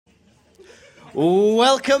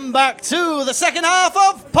Welcome back to the second half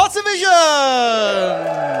of Pottervision!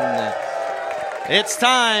 It's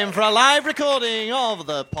time for a live recording of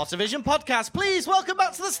the Pottervision podcast. Please welcome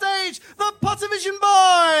back to the stage the Pottervision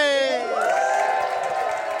Boys!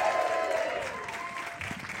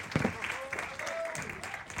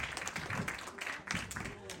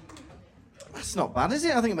 That's not bad, is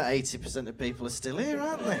it? I think about 80% of people are still here,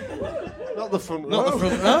 aren't they? Not the front row. Not the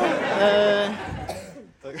front row.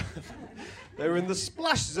 They were in the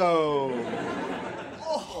splash zone.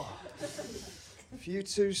 Oh. A few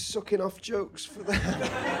two sucking off jokes for them.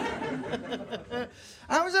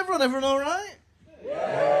 How is everyone? Everyone all right?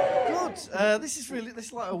 Yeah. Good. This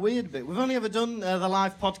is like a weird bit. We've only ever done the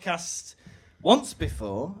live podcast once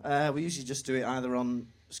before. We usually just do it either on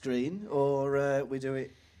screen or we do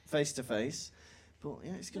it face to face. But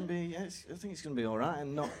yeah, it's gonna be. I think it's gonna be all right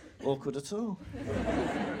and not awkward at all.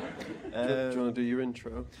 Do you want to do your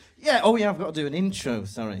intro? Yeah. Oh yeah, I've got to do an intro.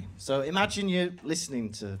 Sorry. So imagine you're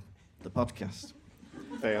listening to the podcast.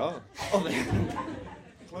 They are. Oh,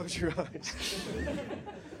 Close your eyes.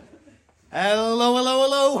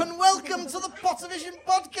 Hello, and welcome to the Pottervision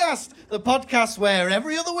podcast. The podcast where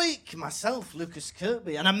every other week, myself, Lucas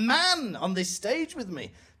Kirby, and a man on this stage with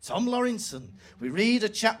me, Tom Lawrinson, we read a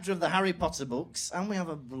chapter of the Harry Potter books and we have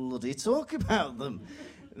a bloody talk about them.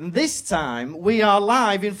 And this time, we are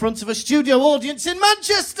live in front of a studio audience in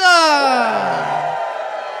Manchester!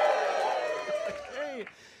 Hey.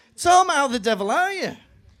 Tom, how the devil are you?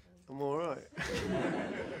 I'm all right.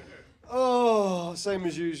 Oh, same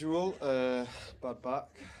as usual. Bad back.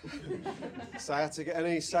 Sciatica.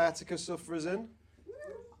 Any sciatica sufferers in?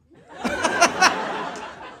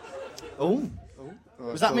 Oh.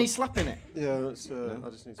 Was that me slapping it? Yeah, it's, I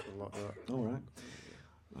just need to unlock that. All right.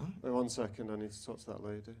 Wait 1 second, I need to talk to that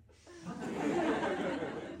lady.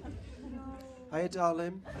 Hiya,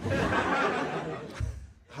 darling.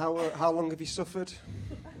 How long have you suffered?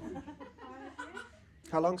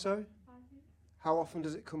 How long, sorry? How often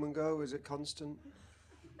does it come and go? Is it constant?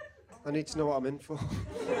 I need to know what I'm in for.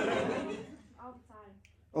 All the time.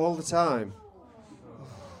 All the time?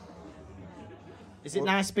 Is it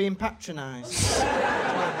nice being patronised?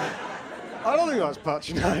 I don't think that's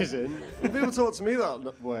patronising. When people talk to me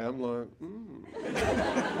that way, I'm like,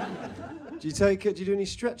 Do you take it? Do you do any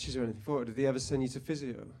stretches or anything for it? Did they ever send you to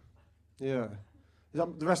physio? Yeah. Is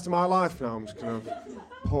that the rest of my life now? I'm just going to have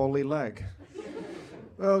poorly leg.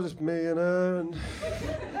 Well, just me and her, and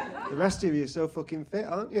the rest of you are so fucking fit,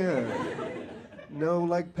 aren't you? No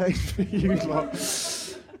leg pain for you lot.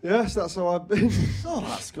 Yes, that's how I've been. Oh,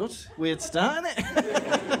 that's good. Weird start,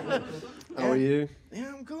 innit? How are you?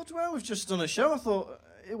 Yeah, I'm good. Well, we've just done a show. I thought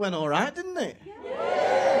it went all right, didn't it?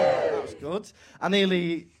 Yeah. That was good. I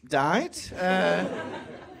nearly died.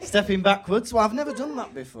 Stepping backwards. Well, I've never done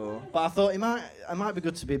that before, but I thought it might be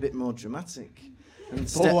good to be a bit more dramatic. And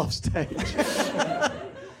Fall off stage.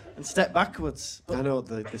 And step backwards. I know what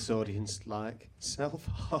this audience like.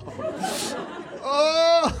 Self-harm.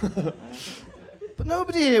 Oh! But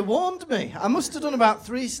nobody here warned me. I must have done about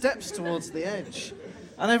 3 steps towards the edge.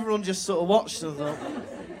 And everyone just sort of watched and thought,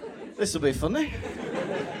 this will be funny.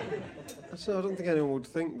 So I don't think anyone would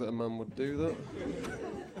think that a man would do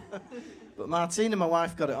that. But Martina, my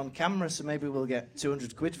wife, got it on camera, so maybe we'll get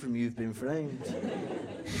 200 quid from You've Been Framed.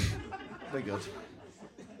 Very good.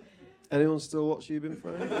 Anyone still watch You've Been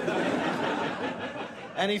Framed?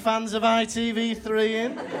 Any fans of ITV3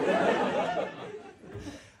 in?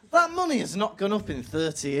 That money has not gone up in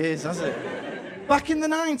 30 years, has it? Back in the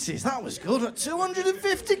 90s, that was good. At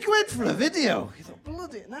 250 quid for a video. You thought,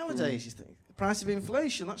 bloody, nowadays you think, the price of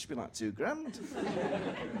inflation, that should be like £2,000.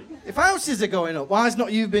 If houses are going up, why has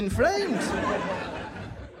not You've Been Framed?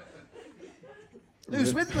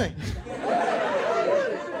 Who's with me?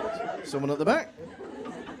 Someone at the back?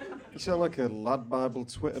 You sound like a Lad Bible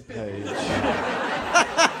Twitter page.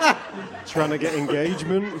 Trying to get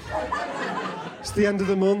engagement. It's the end of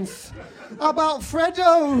the month. How about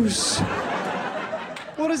Freddos?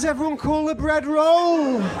 What does everyone call a bread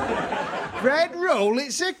roll? Bread roll,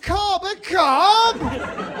 it's a carb.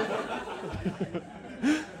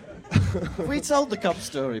 Have we told the cop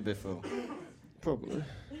story before? Probably.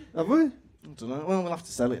 Have we? I don't know. Well, we'll have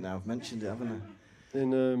to sell it now. I've mentioned it, haven't I? I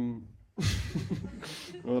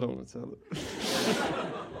don't want to tell it.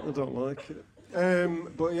 I don't like it.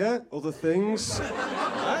 But yeah, other things.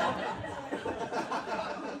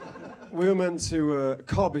 We were meant to...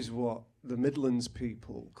 cob is what the Midlands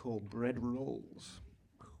people call bread rolls.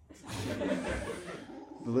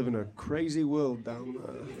 They live in a crazy world down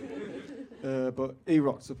there. But he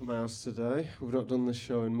rocked up at my house today. We've not done this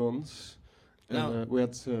show in months. And No. we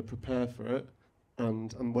had to prepare for it.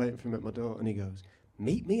 and I'm waiting for him at my door, and he goes,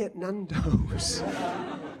 "Meet me at Nando's."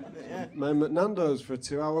 Yeah. I'm at Nando's for a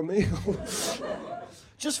 2-hour meal.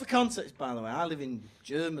 Just for context, by the way, I live in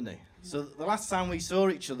Germany. So the last time we saw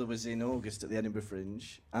each other was in August at the Edinburgh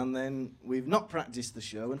Fringe, and then we've not practiced the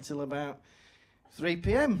show until about 3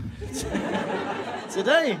 p.m.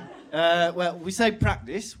 today. Well, we say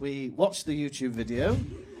practice. We watched the YouTube video,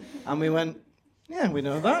 and we went, yeah, we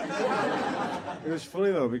know that. It was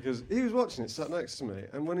funny though, because he was watching it, sat next to me,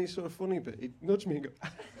 and when he saw a funny bit, he'd nudge me and go,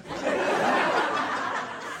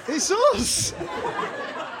 "It's us!"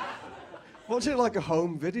 Watch it like a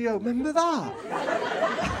home video. Remember that?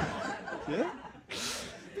 Yeah?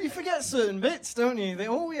 But you forget certain bits, don't you? You think,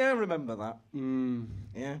 oh, yeah, remember that.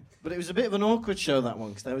 Yeah. But it was a bit of an awkward show, that one,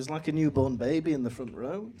 because there was like a newborn baby in the front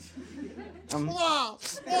row.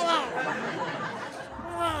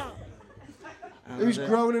 Who's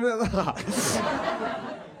groaning at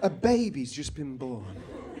that? A baby's just been born.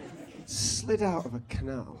 Slid out of a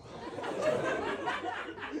canal.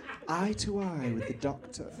 Eye to eye with the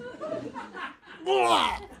doctor.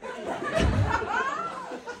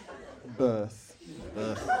 Birth.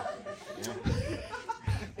 Yeah.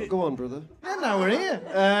 Go on, brother. Yeah, now we're here.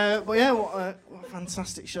 But yeah, what a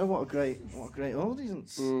fantastic show! What a great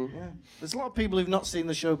audience. Yeah, there's a lot of people who've not seen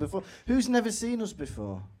the show before. Who's never seen us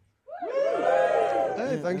before?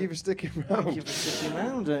 Hey, thank you for sticking around. Thank you for sticking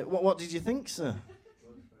around. What did you think, sir?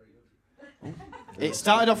 It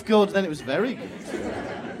started off good, then it was very good.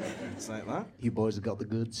 It's like that. You boys have got the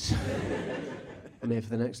goods. I'm here for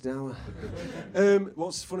the next hour.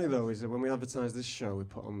 What's funny though is that when we advertised this show, we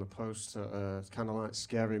put on the poster, it's kind of like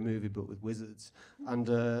Scary Movie but with wizards. And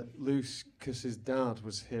Lucas's dad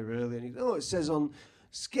was here earlier, and he goes, "Oh, it says on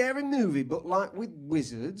Scary Movie but like with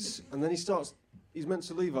wizards." And then he's meant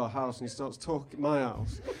to leave our house, and he starts talking my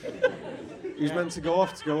house. He was meant to go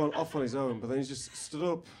off on his own, but then he just stood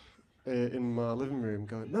up in my living room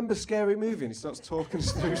going, "Remember Scary Movie?" And he starts talking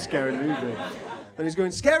us through Scary Movie. And he's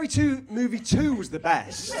going, "Scary Movie 2 was the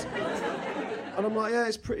best." And I'm like, "Yeah,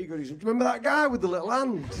 it's pretty good." He's like, "Remember that guy with the little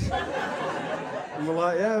hand?" And we're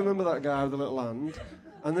like, "Yeah, I remember that guy with the little hand."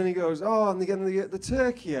 And then he goes, "Oh, and they're getting the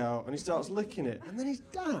turkey out." And he starts licking it. And then his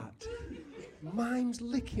dad mimes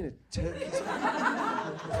licking a turkey's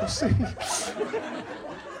pussy.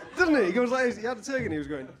 Doesn't he? He goes like this. He had a turkey and he was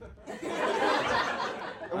going...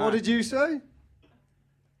 And what did you say?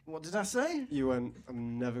 What did I say? You went,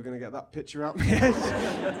 "I'm never going to get that picture out of my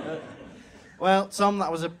head." Well, Tom,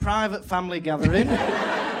 that was a private family gathering.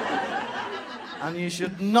 And you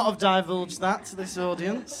should not have divulged that to this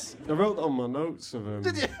audience. I wrote that on my notes of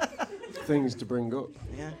Did you? things to bring up.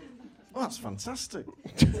 Yeah. Well, that's fantastic.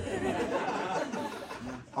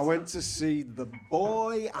 I went to see The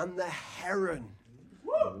Boy and the Heron.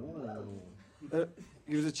 Give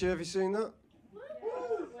us a cheer if you've seen that.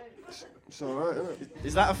 It's all right, isn't it?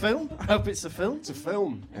 Is that a film? I hope it's a film. It's a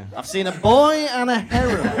film. Yeah. I've seen A Boy and a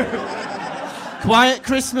Heron. Quiet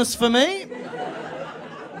Christmas for me.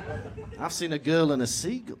 I've seen A Girl and a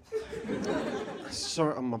Seagull. I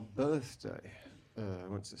saw it on my birthday. I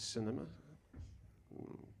went to the cinema.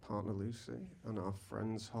 Partner Lucy and our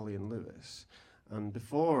friends Holly and Lewis. And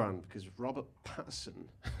beforehand, because Robert Pattinson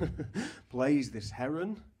plays this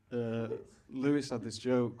heron, Lewis had this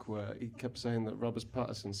joke where he kept saying that Robert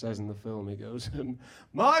Pattinson says in the film, he goes,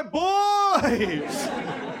 "My boy!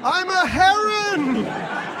 I'm a heron!"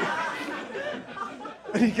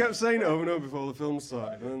 And he kept saying it over and over before the film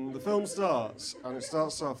started. And the film starts, and it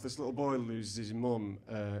starts off, this little boy loses his mum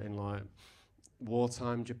in like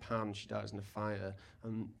wartime Japan. She dies in a fire.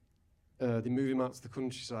 And they move him out to the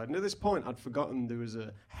countryside. And at this point, I'd forgotten there was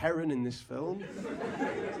a heron in this film.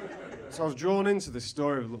 So I was drawn into this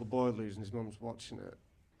story of a little boy losing his mum's watching it.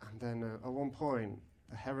 And then at one point,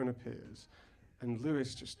 the heron appears, and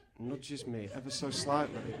Lewis just nudges me ever so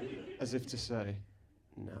slightly, as if to say,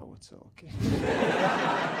 "Now we're talking."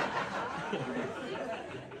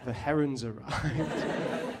 The heron's arrived.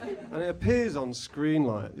 And it appears on screen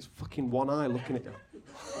like this fucking one eye looking at you.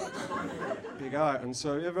 Big eye. And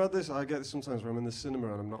so, you ever had this? I get this sometimes where I'm in the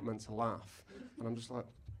cinema and I'm not meant to laugh. And I'm just like...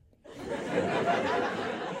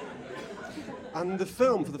 And the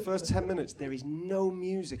film, for the first 10 minutes, there is no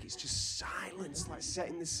music. It's just silence, like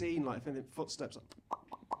setting the scene, like if anything, footsteps. Like,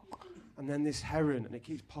 and then this heron, and it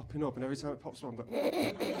keeps popping up, and every time it pops up, I'm going...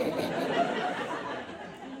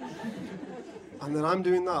 And then I'm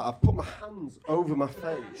doing that. I've put my hands over my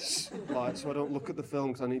face, like, so I don't look at the film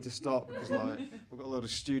because I need to stop, because, like, we've got a load of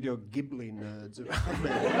Studio Ghibli nerds around me.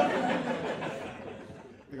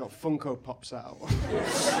 They got Funko Pops out.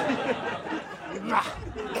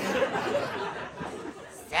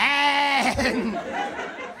 Stan!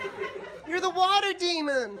 You're the water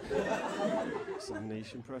demon. It's a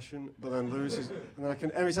niche impression, but then Lewis is, and then I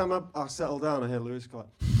can, every time I settle down, I hear Lewis go like,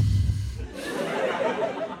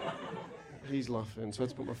 he's laughing, so I had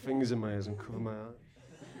to put my fingers in my ears and cover my eyes.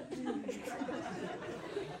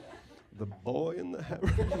 The Boy and the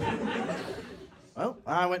Heron. Well,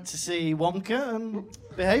 I went to see Wonka and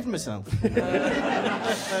behaved myself.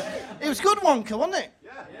 It was good, Wonka, wasn't it?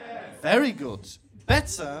 Yeah. Very good.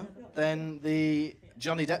 Better than the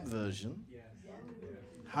Johnny Depp version.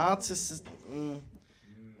 Hard to...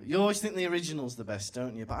 You always think the original's the best,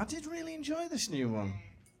 don't you? But I did really enjoy this new one.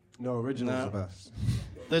 No, original's No. the best.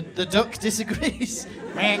 The duck disagrees.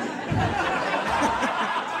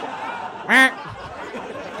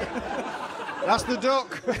 That's the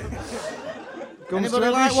duck. Comes Anybody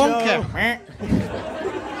to like every show. Wonka?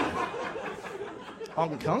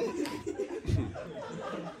 Hong Kong.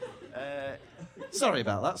 Sorry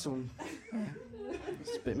about that.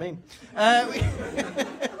 It's a bit mean.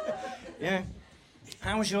 Yeah.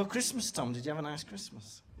 How was your Christmas, Tom? Did you have a nice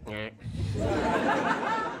Christmas? It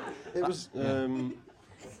was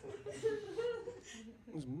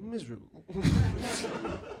miserable.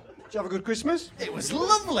 Did you have a good Christmas? It was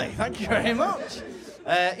lovely. Thank you very much.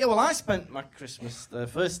 Yeah, well, I spent my Christmas the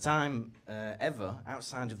first time ever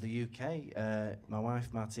outside of the UK. My wife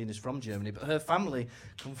Martina's from Germany, but her family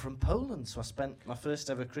come from Poland, so I spent my first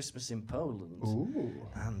ever Christmas in Poland. Ooh.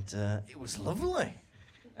 And it was lovely.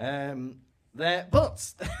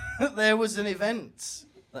 But there was an event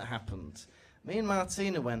that happened. Me and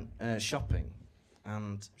Martina went shopping,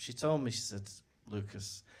 and she told me, she said,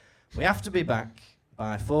 Lucas, we have to be back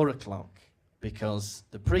by 4 o'clock because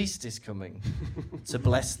the priest is coming to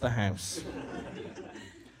bless the house.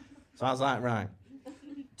 So I was like, right,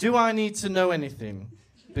 do I need to know anything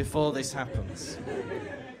before this happens?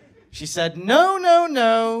 She said,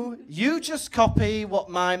 no, you just copy what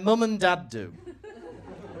my mum and dad do.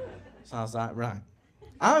 So I was like, right,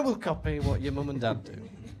 I will copy what your mum and dad do.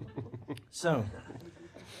 So...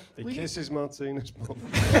 He kisses Martina's mum.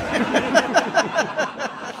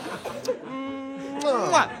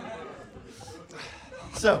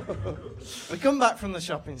 So, we come back from the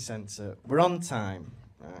shopping centre. We're on time,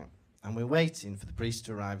 right? And we're waiting for the priest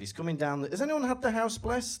to arrive. He's coming down. Has anyone had their house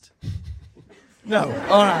blessed? No.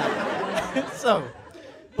 All right. So,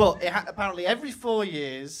 but apparently every 4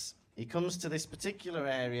 years, he comes to this particular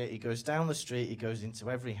area. He goes down the street. He goes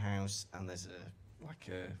into every house, and there's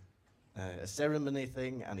a ceremony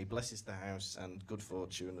thing, and he blesses the house and good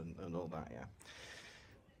fortune and all that. Yeah.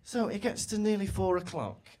 So it gets to nearly 4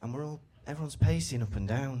 o'clock, and everyone's pacing up and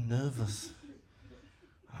down, nervous.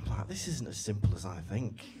 I'm like, this isn't as simple as I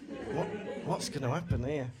think. What's going to happen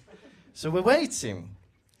here? So we're waiting,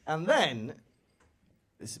 and then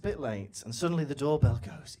it's a bit late, and suddenly the doorbell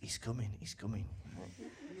goes. He's coming. Right.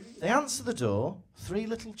 They answer the door. 3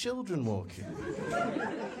 little children walk in.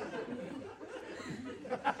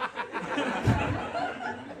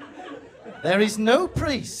 There is no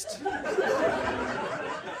priest.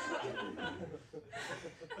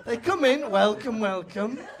 They come in, welcome.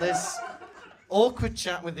 There's awkward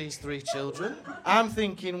chat with these 3 children. I'm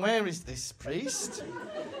thinking, where is this priest?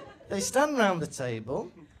 They stand round the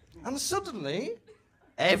table, and suddenly,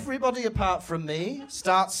 everybody apart from me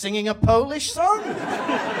starts singing a Polish song.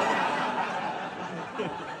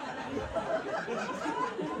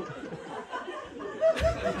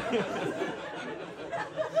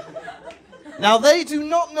 Now, they do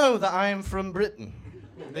not know that I am from Britain,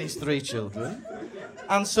 these 3 children.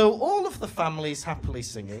 And so all of the family's happily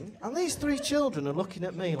singing, and these 3 children are looking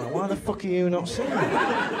at me like, why the fuck are you not singing?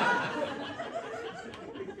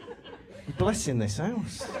 You're blessing this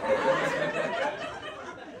house.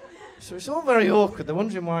 So it's all very awkward. They're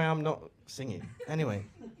wondering why I'm not singing. Anyway,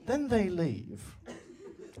 then they leave,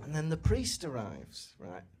 and then the priest arrives,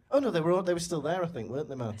 right? Oh no, they were still there, I think, weren't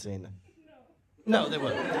they, Martina? No, they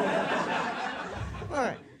weren't.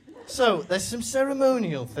 Right. So there's some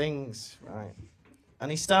ceremonial things, right? And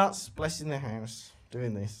he starts blessing the house,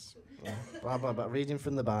 doing this, blah, blah, blah, reading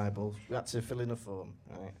from the Bible. We had to fill in a form,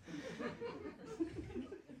 right?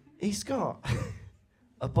 He's got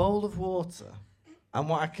a bowl of water and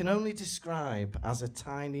what I can only describe as a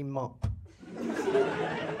tiny mop.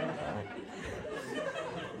 Right.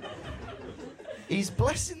 He's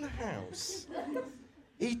blessing the house.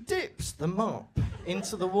 He dips the mop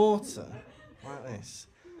into the water like this.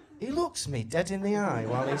 He looks me dead in the eye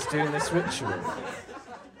while he's doing this ritual.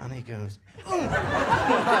 And he goes, like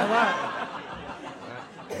that.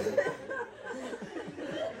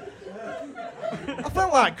 I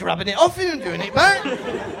felt like grabbing it off him and doing it back.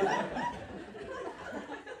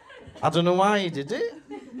 I don't know why he did it.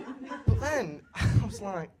 But then I was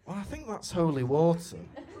like, well, I think that's holy water.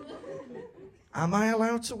 Am I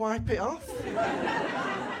allowed to wipe it off?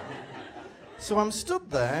 So I'm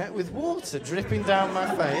stood there with water dripping down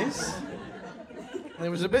my face.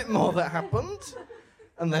 There was a bit more that happened,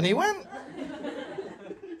 and then he went.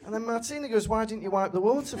 And then Martina goes, why didn't you wipe the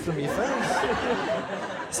water from your face?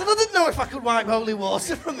 I said, I didn't know if I could wipe holy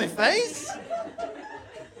water from my face.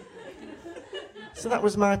 So that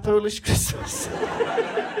was my Polish Christmas.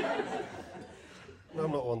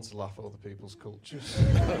 I'm not one to laugh at other people's cultures. I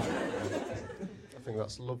think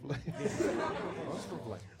that's lovely. That's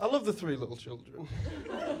lovely. I love the three little children.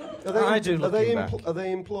 I do looking back. Are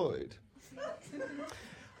they employed?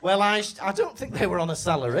 Well, I don't think they were on a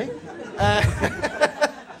salary.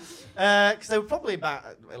 Because they were probably about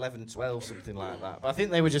 11, 12, something like that. But I think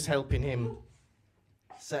they were just helping him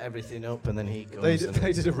set everything up, and then he goes.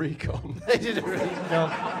 They did a recon. They did a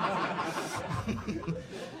recon.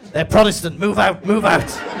 They're Protestant. Move out. Move out.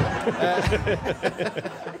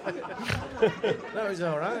 No, he's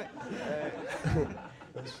all right.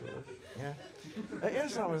 Yeah.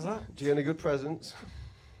 Yes, that was that. Do you get any good presents?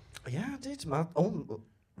 Yeah, I did.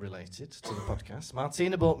 Related to the podcast,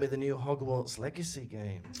 Martina bought me the new Hogwarts Legacy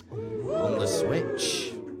game on the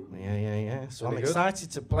Switch. Yeah. So I'm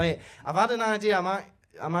excited to play it. I've had an idea.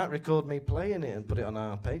 I might record me playing it and put it on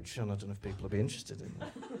our Patreon. I don't know if people will be interested in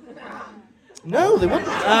that. No, they wouldn't.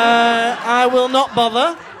 I will not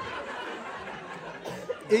bother.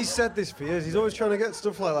 He said this for years. He's always trying to get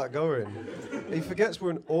stuff like that going. He forgets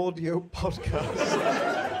we're an audio podcast.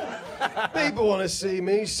 People want to see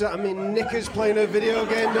me sat in knickers playing a video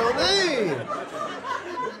game, don't they?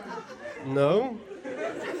 No?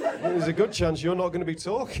 There's a good chance you're not going to be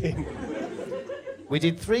talking. We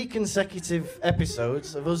did 3 consecutive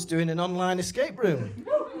episodes of us doing an online escape room.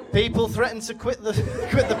 People threatened to quit the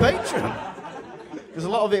Patreon. Because a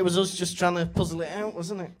lot of it was us just trying to puzzle it out,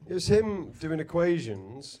 wasn't it? It was him doing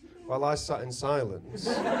equations while I sat in silence.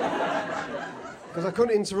 Because I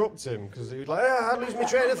couldn't interrupt him, because he was like, I'd lose my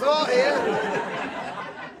train of thought here.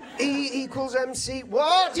 E equals MC,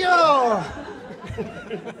 what, yo?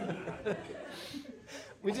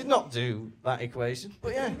 We did not do that equation,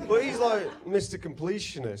 but yeah. But he's like Mr.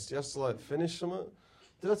 Completionist. He has to finish something.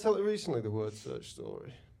 Did I tell it recently, the word search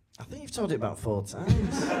story? I think you've told it about 4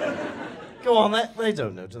 times. Go on, they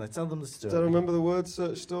don't know, do they? Tell them the story. Do I remember the word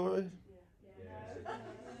search story?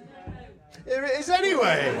 Here it is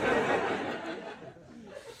anyway.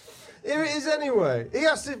 Here it is anyway. He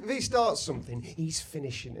has to, if he starts something, he's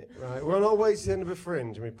finishing it, right? We're on our way to the end of a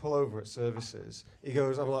fringe and we pull over at services. He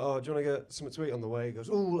goes, I'm like, oh, do you want to get something to eat on the way? He goes,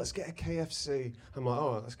 oh, let's get a KFC. I'm like,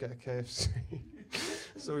 all right, let's get a KFC.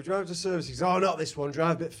 So we drive to services. He goes, oh, not this one,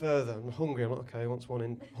 drive a bit further. I'm hungry. I'm like, okay, wants one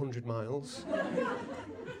in 100 miles.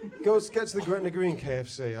 Goes, gets to the Gretna Green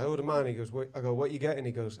KFC. I order mine. He goes, I go, what are you getting?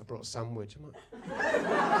 He goes, I brought a sandwich. I'm like,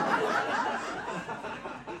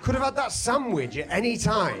 could have had that sandwich at any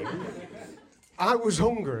time. I was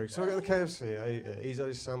hungry, so I got the KFC. I ate it. He's had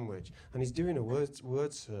his sandwich, and he's doing a word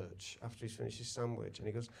search after he's finished his sandwich. And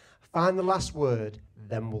he goes, "Find the last word,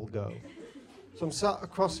 then we'll go." So I'm sat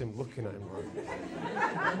across him, looking at him like.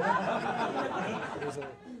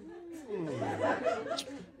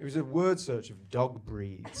 It was a word search of dog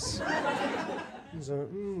breeds. He was like,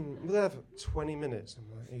 we're there for 20 minutes. I'm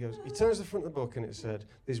like, he goes, he turns to the front of the book and it said,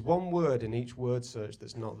 there's one word in each word search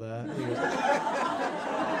that's not there.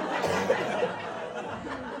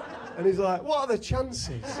 And he's like, what are the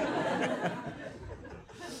chances?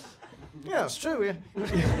 Yeah, that's true, yeah.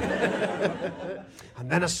 And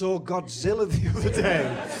then I saw Godzilla the other day.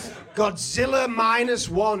 Godzilla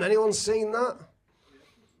 -1. Anyone seen that?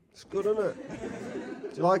 It's good, isn't it?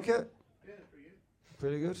 Do you like it?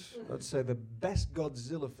 Pretty good. I'd say the best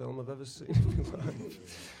Godzilla film I've ever seen in my life.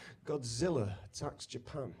 Godzilla attacks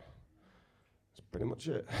Japan. That's pretty much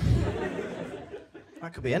it.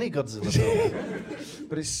 That could be any Godzilla film.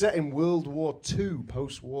 But it's set in World War II,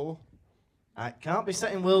 post-war. It can't be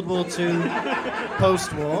set in World War II,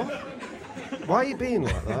 post-war. Why are you being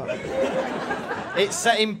like that? It's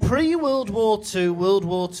set in pre-World War II, World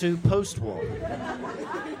War II, post-war.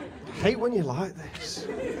 I hate when you like this.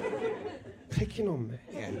 Picking on me.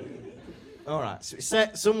 Yeah. All right, so it's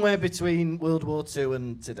set somewhere between World War II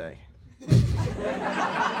and today.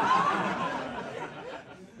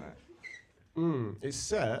 It's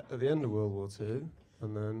set at the end of World War II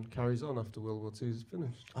and then carries on after World War II is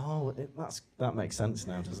finished. Oh, that makes sense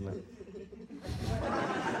now, doesn't it?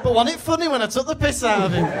 But wasn't it funny when I took the piss out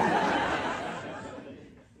of him?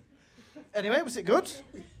 Anyway, was it good?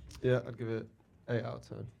 Yeah, I'd give it 8 out of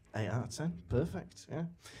 10. 8 out of 10, perfect, yeah.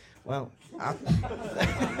 Well,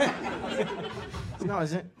 it's not,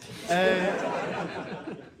 is it?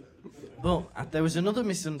 But there was another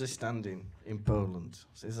misunderstanding in Poland.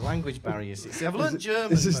 So there's a language barrier. See, I've learned German.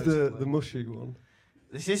 This is the mostly. mushy one.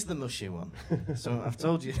 This is the mushy one. So I've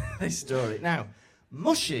told you this story. Now,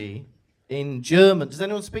 mushy in German. Does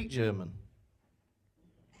anyone speak German?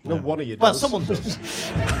 No, one of you does. Well, someone does.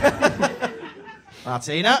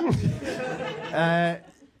 Martina.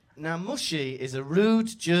 Now, mushy is a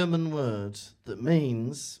rude German word that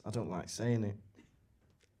means... I don't like saying it.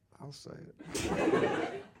 I'll say it.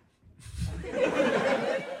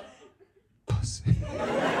 Pussy.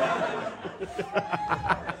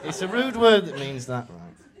 It's a rude word that means that,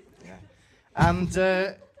 right? Yeah. And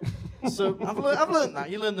so I've learned that.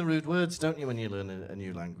 You learn the rude words, don't you, when you learn a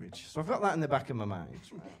new language? So I've got that in the back of my mind.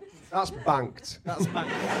 Right? That's banked. That's back.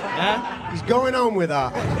 Yeah? He's going on with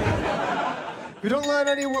that. If we don't learn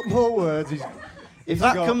any more words, If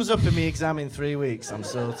that comes up in my exam in 3 weeks, I'm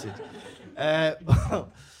sorted. But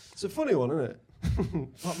it's a funny one, isn't it?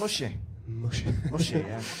 what, mushy? Mushy. Mushy,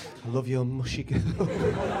 yeah. I love your mushy girl.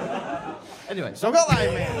 Anyway, so I've got that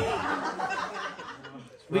in me.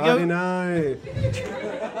 Friday night.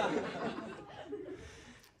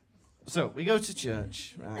 So we go to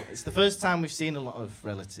church, right? It's the first time we've seen a lot of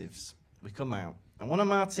relatives. We come out, and one of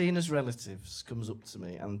Martina's relatives comes up to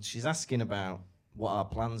me, and she's asking about what our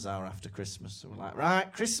plans are after Christmas. So we're like,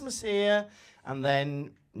 right, Christmas here, and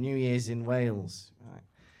then New Year's in Wales, right?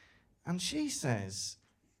 And she says,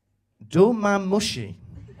 "Do ma mushy."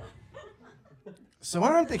 So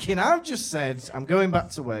I'm thinking, I've just said I'm going back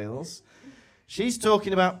to Wales. She's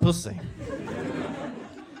talking about pussy.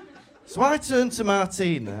 So I turned to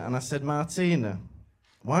Martina and I said, "Martina,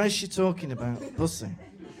 why is she talking about pussy?"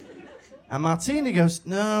 And Martina goes,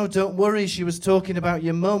 "No, don't worry, she was talking about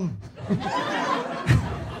your mum."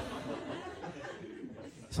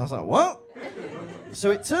 So I was like, "What?"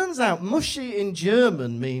 So it turns out mushy in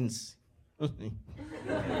German means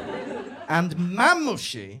and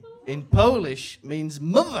mamushi in Polish means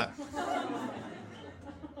mother.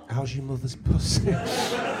 How's your mother's pussy?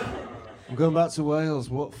 I'm going back to Wales.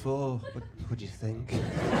 What for? What do you think?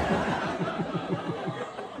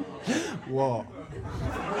 What?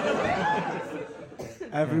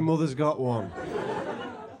 Every mother's got one.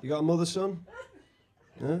 You got a mother, son?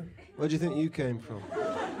 Yeah? Where do you think you came from?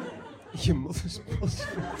 Your mother's pussy.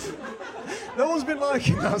 No one's been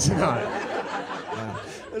liking that tonight. Yeah.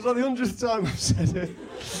 It's like the 100th time I've said it.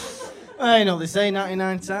 You know what they say,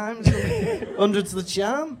 99 times, 100 to the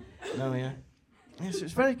charm. No, yeah. Yeah, so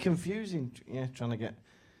it's very confusing, yeah, trying to get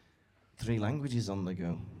 3 languages on the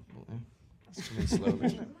go. But, yeah, it's coming slowly,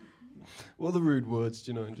 isn't it? What are the rude words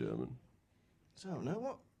do you know in German? I don't know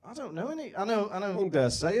what. I don't know any. I know. I don't dare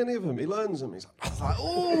say any of them. He learns them. He's like,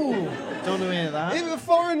 Oh, don't know any of that. even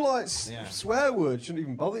foreign like Yeah. swear words shouldn't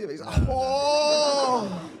even bother you. He's like, oh.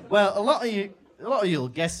 Well, a lot of you'll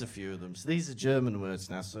guess a few of them. So these are German words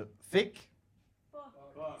now. So fick.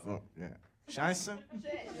 Fuck, yeah. Scheiße.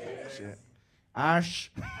 Shit. Arsch.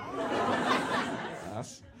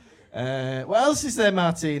 Ass. What else is there,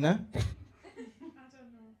 Martina? I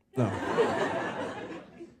don't know. No.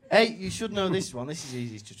 Hey, you should know this one. This is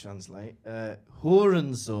easy to translate.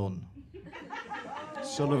 Hurensohn.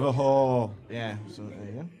 Son of a whore. Yeah. So there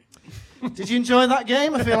you go. Did you enjoy that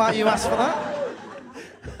game? I feel like you asked for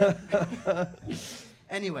that.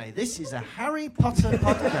 Anyway, this is a Harry Potter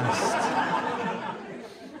podcast.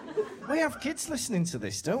 We have kids listening to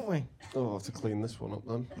this, don't we? Oh, I'll have to clean this one up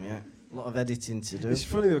then. Yeah. A lot of editing to do. It's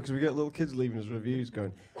funny though, because we get little kids leaving us reviews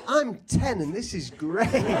going, I'm 10 and this is great.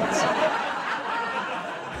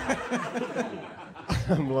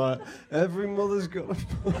 I'm like, every mother's got a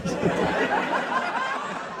pussy.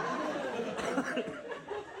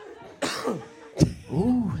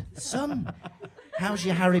 Ooh, son, how's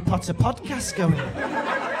your Harry Potter podcast going?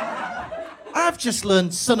 I've just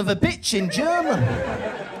learned son of a bitch in German.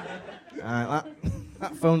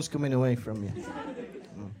 That phone's coming away from you.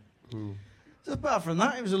 So apart from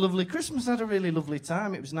that, it was a lovely Christmas. I had a really lovely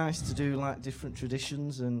time. It was nice to do like different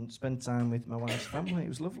traditions and spend time with my wife's family. It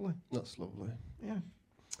was lovely. That's lovely. Yeah.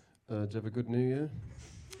 Did you have a good New Year?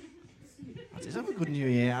 I did have a good New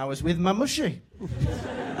Year. I was with my mushy.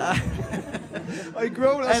 I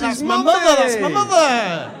grown. Hey, that's my mother. That's my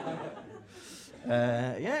mother.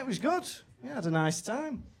 Yeah, it was good. Yeah, I had a nice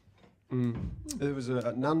time. It was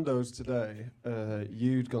at Nando's today.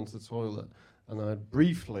 You'd gone to the toilet, and your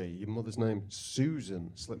mother's name,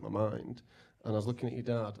 Susan, slipped my mind. And I was looking at your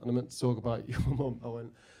dad, and I meant to talk about your mum. I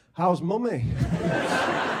went, "How's mummy?"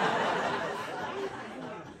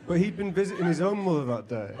 But he'd been visiting his own mother that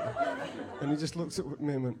day, and he just looked at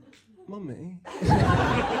me and went, "Mummy?"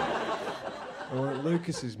 I went,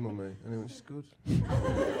 "Lucas's mummy," and he went, "She's good."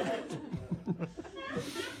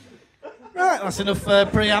 Right, that's enough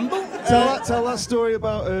preamble. Tell that story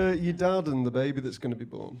about your dad and the baby that's going to be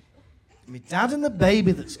born. My dad and the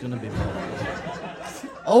baby that's going to be born.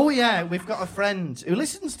 Oh, yeah, we've got a friend who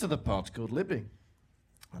listens to the pod called Libby.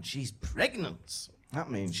 And she's pregnant. That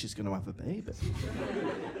means she's going to have a baby.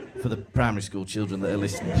 For the primary school children that are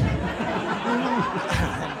listening.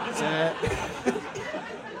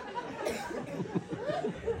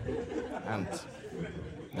 And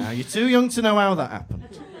now you're too young to know how that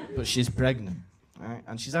happened, but she's pregnant, right?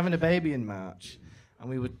 And she's having a baby in March. And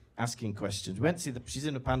we were asking questions. We went to see she's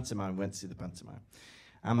in a pantomime. Went to see the pantomime,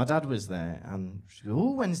 and my dad was there. And she goes,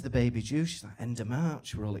 "Oh, when's the baby due?" She's like, "End of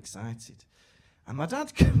March." We're all excited. And my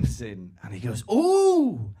dad comes in and he goes,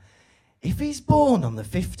 "Oh, if he's born on the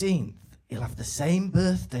 15th, he'll have the same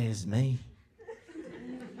birthday as me."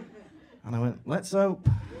 And I went, "Let's hope."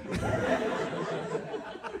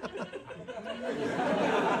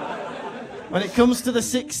 When it comes to the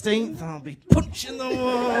 16th, I'll be punching the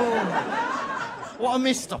wall. What a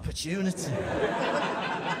missed opportunity.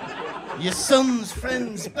 Your son's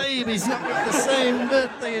friend's baby's not got the same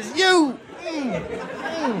birthday as you.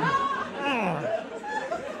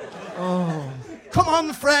 Oh, come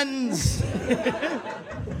on, friends.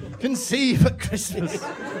 Conceive at Christmas.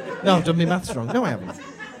 No, I've done my maths wrong. No, I haven't.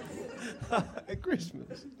 At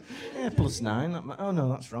Christmas? Yeah, +9. Oh, no,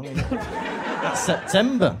 that's wrong. That's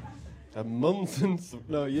September. A month and...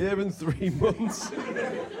 year and 3 months.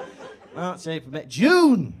 March, April, May,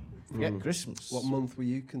 June. Forget Christmas. What month were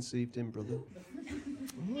you conceived in, brother?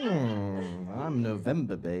 I'm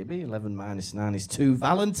November, baby. 11 minus 9 is 2.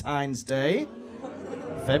 Valentine's Day.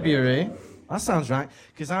 February. That sounds right,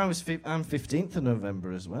 because I'm 15th of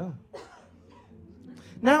November as well.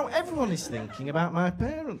 Now, everyone is thinking about my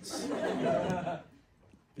parents. Are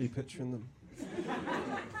you picturing them?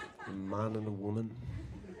 A man and a woman.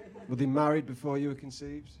 Were they married before you were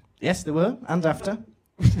conceived? Yes, they were, and after.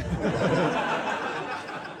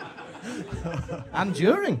 And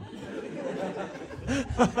during.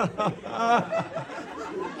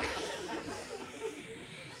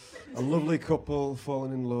 A lovely couple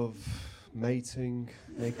falling in love, mating.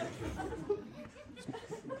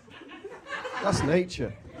 That's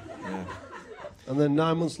nature. Yeah. And then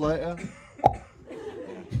 9 months later...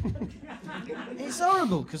 It's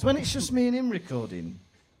horrible, because when it's just me and him recording,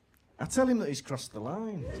 I tell him that he's crossed the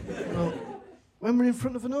line. Well, when we're in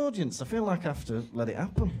front of an audience, I feel like I have to let it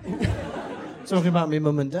happen. Talking about me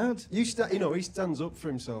mum and dad. He stands up for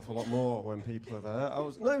himself a lot more when people are there.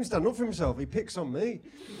 Not even standing up for himself, he picks on me.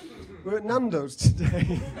 We're at Nando's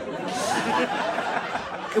today.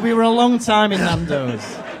 We were a long time in Nando's.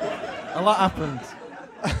 A lot happened.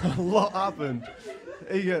 A lot happened.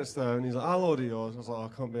 He gets there and he's like, "I'll order yours." I was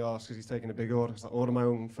like, "I can't be asked," because he's taking a big order. I was like, "Order my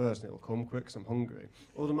own first and it'll come quick because I'm hungry."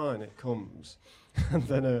 Order mine, it comes. And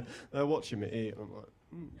then they're watching me eat and I'm like,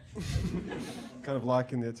 kind of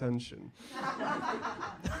liking the attention.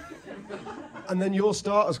 And then your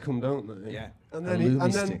starters come, don't they? Yeah. And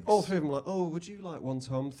then all three of them are like, "Oh, would you like one,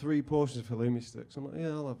 Tom? 3 portions of halloumi sticks." I'm like, "Yeah,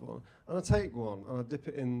 I'll have one." And I take one and I dip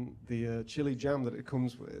it in the chili jam that it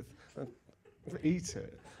comes with and eat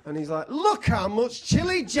it. And he's like, "Look how much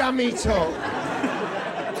chili jam he took."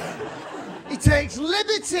 He takes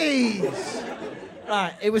liberties.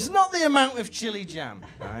 Right, it was not the amount of chili jam,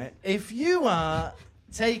 right? If you are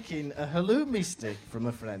taking a halloumi stick from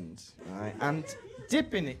a friend, right, and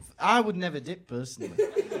dipping it, I would never dip personally.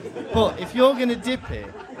 But if you're going to dip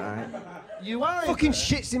it, right, you are... Fucking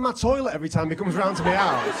shits in my toilet every time he comes round to my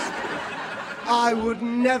house. I would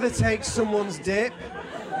never take someone's dip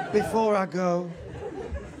before I go.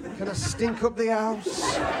 Can I stink up the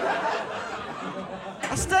house?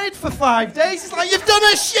 I stayed for 5 days. It's like, you've done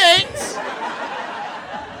a shit!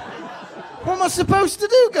 What am I supposed to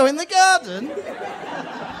do? Go in the garden?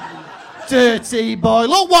 Dirty boy.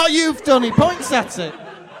 Look what you've done. He points at it.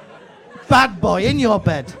 Bad boy, in your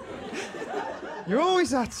bed. You're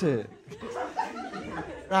always at it.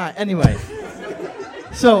 Right, anyway.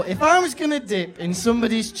 So, if I was going to dip in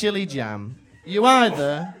somebody's chili jam, you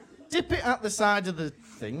either dip it at the side of the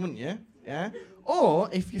thing, wouldn't you? Yeah? Or,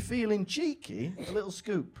 if you're feeling cheeky, a little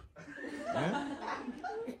scoop. Yeah?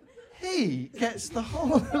 He gets the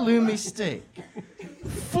whole halloumi stick,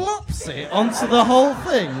 flops it onto the whole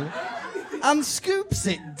thing, and scoops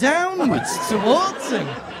it downwards towards him.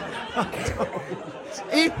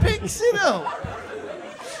 He picks it up.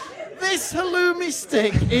 This halloumi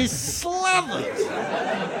stick is slathered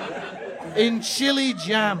in chili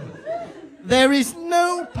jam. There is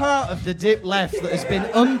no part of the dip left that has been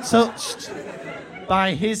untouched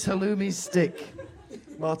by his halloumi stick.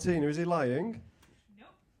 Martina, is he lying?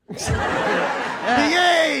 Nope.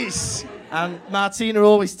 Yes! And Martina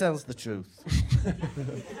always tells the truth.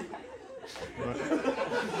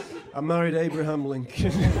 I married Abraham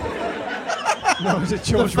Lincoln. No, was it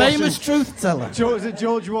The George famous Washington? truth teller. Was it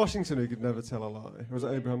George Washington who could never tell a lie? Or was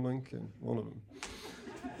it Abraham Lincoln? One of them.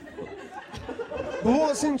 But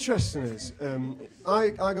what's interesting is,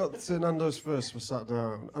 I got to Nando's first, we sat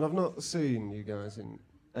down, and I've not seen you guys in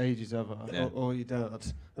ages ever, Yeah. or your dad,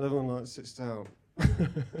 and everyone like sits down.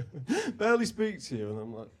 Barely speak to you, and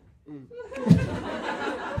I'm like,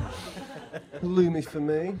 Loomy for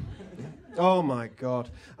me. Oh my God.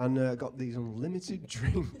 And got these unlimited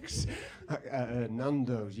drinks at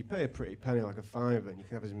Nando's. You pay a pretty penny, like a £5, and you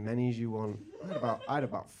can have as many as you want. I had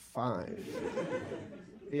about 5.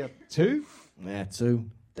 He had 2. Yeah, 2.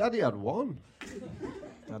 Daddy had 1.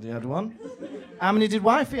 Daddy had 1. How many did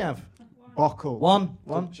wifey have? Bottle. 1.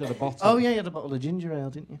 She had a bottle. Oh, yeah, you had a bottle of ginger ale,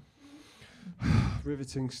 didn't you?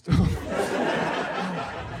 Riveting stuff.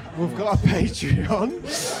 We've got a Patreon.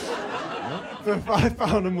 For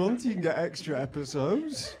 £5 a month, you can get extra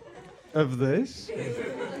episodes of this.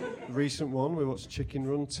 The recent one, we watched Chicken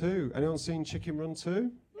Run 2. Anyone seen Chicken Run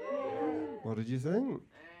 2? What did you think?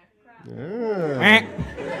 Yeah.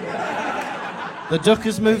 The duck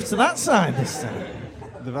has moved to that side this time.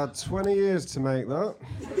 They've had 20 years to make that.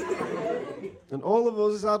 And all of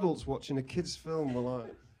us as adults watching a kid's film were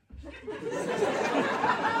like,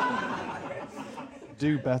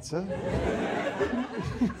 do better.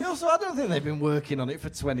 Also, I don't think they've been working on it for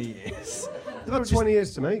 20 years. They've had 20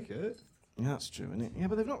 years to make it. Yeah, that's true, isn't it? Yeah,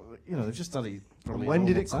 but they've not, they've just had it probably. And when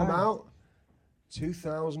did all it the come time. out?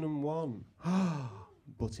 2001.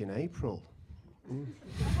 But in April.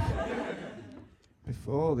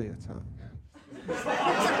 Before the attack.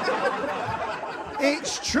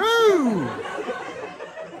 It's true!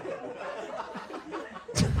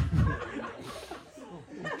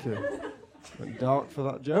 Okay. Went dark for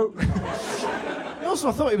that joke. Also,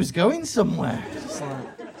 I thought it was going somewhere. Just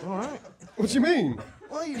like, all right. What do you mean?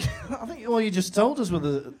 Well, I think all you just told us were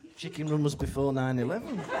the Chicken Run was before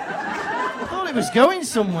 9/11. I thought it was going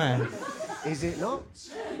somewhere. Is it not?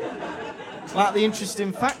 Like the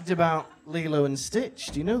interesting fact about Lilo and Stitch.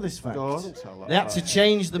 Do you know this fact? Go on, tell that They had to fact.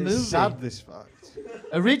 change the It's movie. sad, this fact.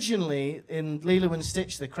 Originally, in Lilo and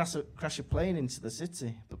Stitch, they crash a plane into the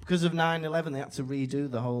city. But because of 9/11, they had to redo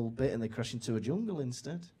the whole bit and they crash into a jungle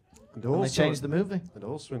instead. And And they changed the movie. And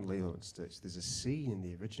also in Lilo and Stitch, there's a scene in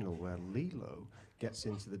the original where Lilo gets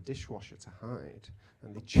into the dishwasher to hide,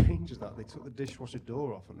 and they changed that. They took the dishwasher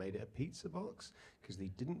door off and made it a pizza box because they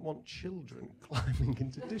didn't want children climbing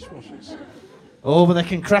into dishwashers. Oh, but they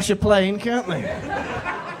can crash a plane, can't they?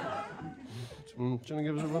 Do you want to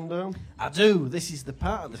give us a rundown? I do. This is the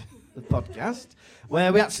part of the podcast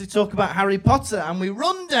where we actually talk about Harry Potter and we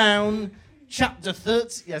run down chapter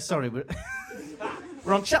 30. Yeah, sorry. We're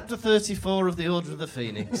on chapter 34 of The Order of the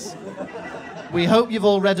Phoenix. We hope you've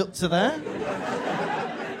all read up to there.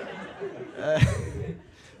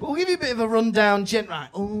 But we'll give you a bit of a rundown. Right,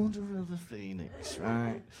 Order of the Phoenix,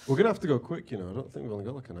 right. We're going to have to go quick, you know. I don't think we've only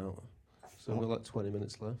got like an hour. So we've got like 20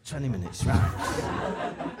 minutes left. 20 minutes, right.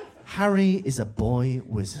 Harry is a boy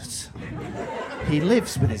wizard. He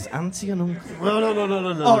lives with his auntie and uncle.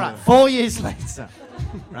 No. All right, 4 years later.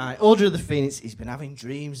 Right, Order of the Phoenix, he's been having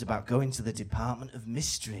dreams about going to the Department of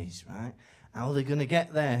Mysteries, right? How are they going to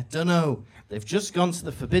get there? Dunno. They've just gone to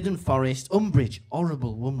the Forbidden Forest. Umbridge,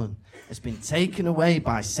 horrible woman, has been taken away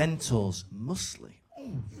by centaurs. Muscly.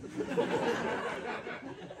 Ooh.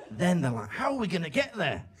 Then they're like, how are we going to get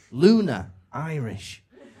there? Luna, Irish.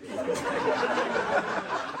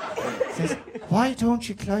 Says, why don't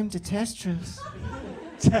you climb the Testrals?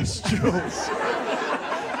 Testrals.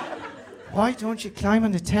 Why don't you climb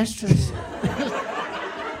on the Testrals?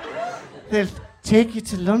 They'll take you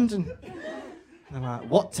to London. And I'm like,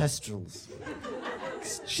 what Testrals?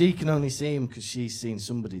 'Cause she can only see him because she's seen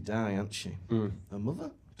somebody die, hasn't she? Her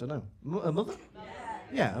mother? Don't know. Her mother?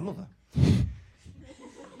 Yeah, her mother.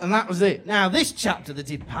 And that was it. Now, this chapter, the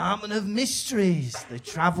Department of Mysteries. They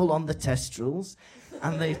travel on the Testrals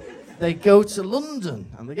and they go to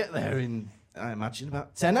London and they get there in, I imagine,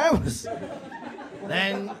 about 10 hours.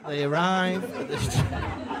 Then they arrive at the...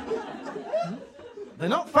 They're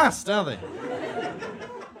not fast, are they?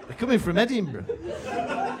 They're coming from Edinburgh.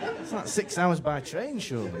 It's like 6 hours by train,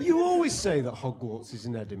 surely. You always say that Hogwarts is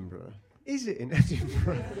in Edinburgh. Is it in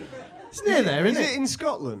Edinburgh? It's near there, Is isn't it it? in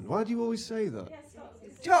Scotland? Why do you always say that?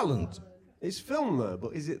 Scotland. It's filmed there,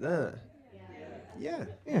 but is it there? Yeah.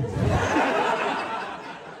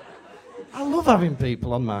 I love having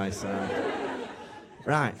people on my side.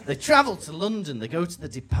 Right, they travel to London. They go to the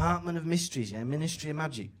Department of Mysteries, yeah, Ministry of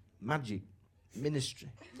Magic. Ministry.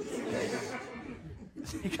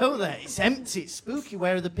 You go there, it's empty, it's spooky.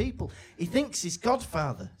 Where are the people? He thinks his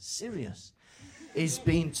godfather, Sirius, is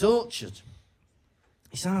being tortured.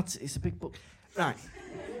 It's hard, it's a big book. Right.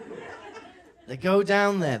 They go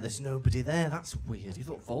down there, there's nobody there. That's weird. He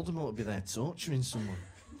thought Voldemort would be there torturing someone.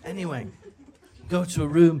 Anyway, go to a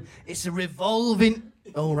room. It's a revolving...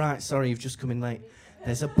 Oh, right, sorry, you've just come in late.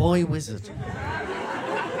 There's a boy wizard.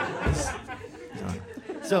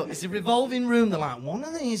 So it's a revolving room. They're like, one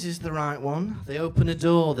of these is the right one. They open a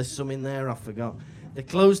door. There's some in there, I forgot. They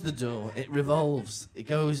close the door. It revolves. It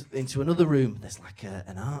goes into another room. There's like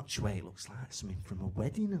an archway. It looks like something from a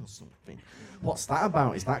wedding or something. What's that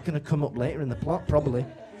about? Is that going to come up later in the plot? Probably.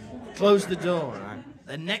 Close the door, right?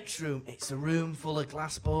 The next room, it's a room full of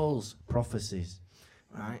glass balls. Prophecies,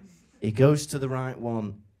 right? He goes to the right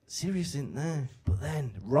one. Sirius isn't there. But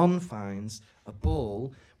then Ron finds a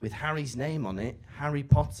ball with Harry's name on it, Harry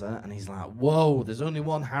Potter, and he's like, whoa, there's only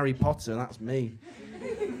one Harry Potter, and that's me.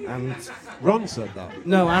 And Ron said that.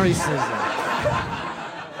 no, Harry says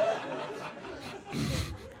that.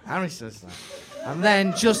 Harry says that. And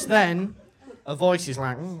then, just then, a voice is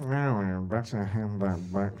like, well, better hand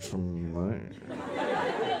that back to me.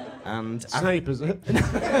 And Snape, is it?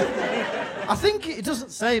 I think it doesn't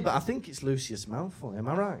say, but I think it's Lucius Malfoy. Am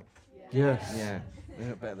I right? Yes. Yeah.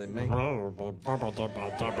 Yeah, better than me.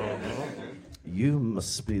 You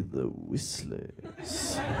must be the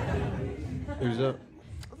Whistlers. Who's that?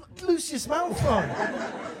 Lucius Malfoy.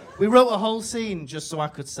 We wrote a whole scene just so I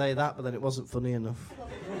could say that, but then it wasn't funny enough.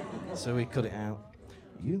 So we cut it out.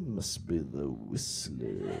 You must be the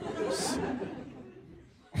Whistlers.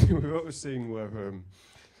 We wrote a scene where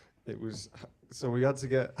it was... So we had to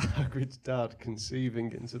get Hagrid's dad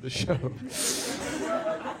conceiving into the show.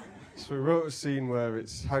 So we wrote a scene where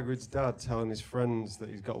it's Hagrid's dad telling his friends that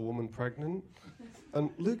he's got a woman pregnant. And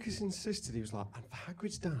Lucas insisted, he was like, and for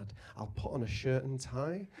Hagrid's dad, I'll put on a shirt and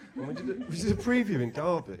tie. And we did a preview in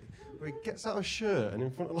Derby, where he gets out a shirt and in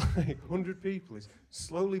front of like 100 people, he's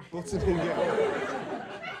slowly buttoning it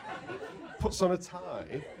up, puts on a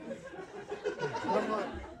tie. And I'm like,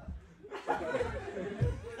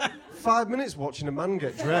 5 minutes watching a man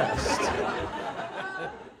get dressed.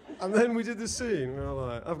 And then we did the scene, we were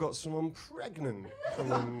like, I've got someone pregnant.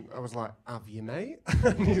 And then I was like, have you, mate?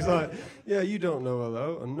 And he's like, yeah, you don't know her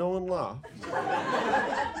though. And no one laughed.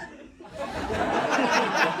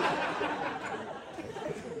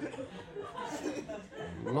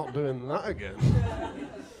 I'm not doing that again.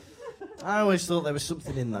 I always thought there was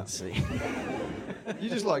something in that scene. You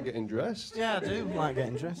just like getting dressed. Yeah, I do like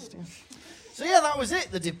getting dressed, yeah. So yeah, that was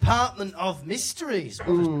it, the Department of Mysteries.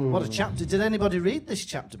 What a chapter. Did anybody read this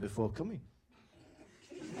chapter before coming?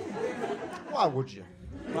 Why would you?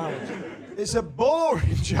 Why would you? It's a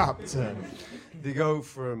boring chapter. They go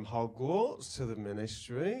from Hogwarts to the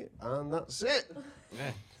Ministry, and that's it.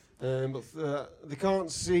 Yeah. But they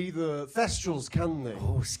can't see the Thestrals, can they?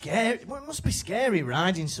 Oh, scary. Well, it must be scary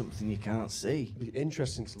riding something you can't see. It'd be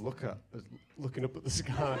interesting to look at, looking up at the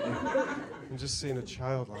sky and just seeing a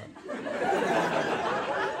child like...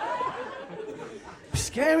 It'd be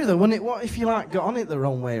scary though, wouldn't it? What if you like got on it the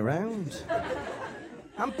wrong way around?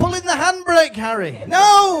 I'm pulling the handbrake, Harry.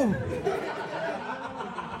 No!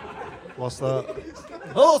 What's that?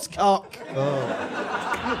 Horsecock.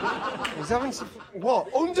 Oh. He's having some...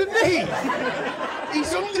 What? Underneath?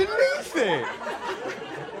 He's underneath it?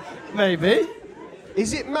 Maybe.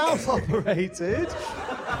 Is it mouth operated?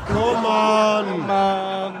 Come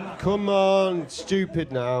on. Come on.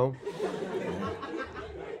 Stupid now.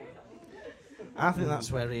 I think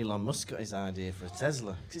that's where Elon Musk got his idea for a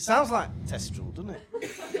Tesla. 'Cause it sounds like Testral, doesn't it?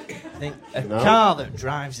 I think a car that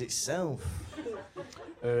drives itself.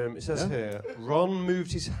 It says here, Ron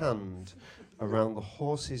moved his hand around the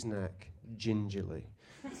horse's neck gingerly.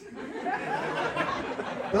 But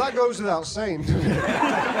that goes without saying, doesn't it?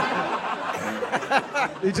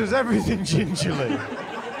 He does everything gingerly.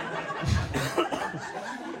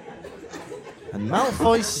 And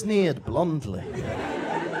Malfoy sneered blondly.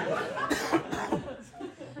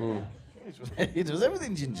 He does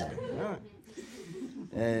everything gingerly. Right.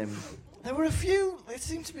 There were a few, there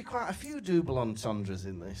seemed to be quite a few double entendres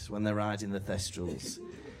in this when they're riding the Thestrals.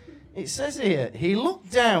 It says here, he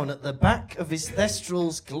looked down at the back of his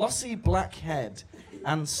Thestral's glossy black head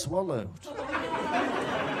and swallowed.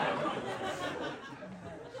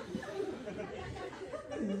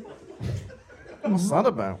 What's that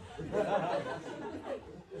about?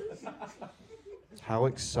 How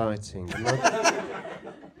exciting.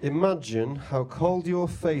 Imagine how cold your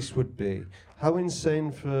face would be. How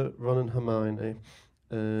insane for Ron and Hermione.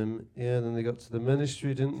 Yeah, then they got to the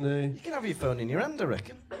Ministry, didn't they? You can have your phone in your hand, I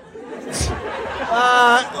reckon.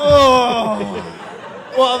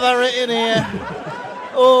 What have I written here?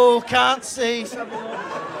 Oh, can't see.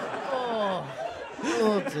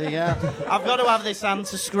 Oh dear. I've got to have this hand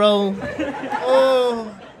to scroll.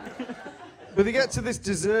 Oh. But they get to this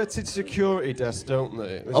deserted security desk, don't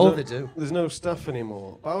they? They do. There's no staff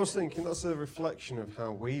anymore. But I was thinking that's a reflection of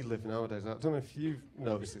how we live nowadays. I don't know if you've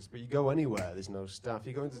noticed this, but you go anywhere, there's no staff.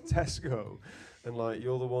 You go into Tesco, and like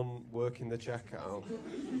you're the one working the checkout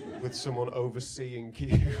with someone overseeing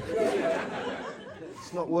you.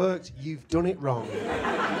 It's not worked. You've done it wrong.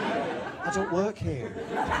 I don't work here.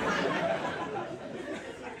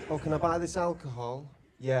 Oh, can I buy this alcohol?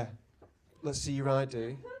 Yeah. Let's see your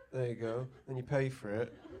ID. There you go. Then you pay for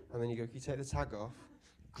it. And then you go, can you take the tag off?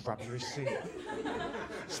 Grab your receipt.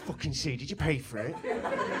 Just fucking see, did you pay for it?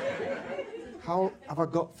 How have I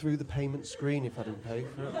got through the payment screen if I didn't pay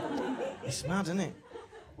for it? It's mad, isn't it?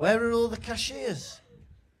 Where are all the cashiers?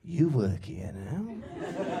 You work here now.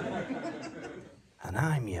 And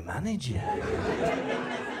I'm your manager.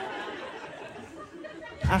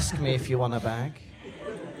 Ask me if you want a bag.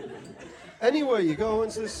 Anyway, you go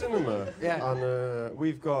into the cinema. Yeah. And me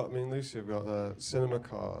and Lucy have got cinema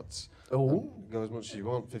cards. Oh. Go as much as you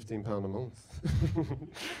want, £15 a month.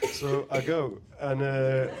 So I go, and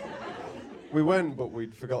we went, but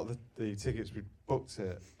we'd forgot the tickets. We'd booked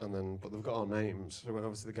it, but they've got our names. So I went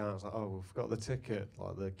over to the guy, I was like, oh, we forgot the ticket,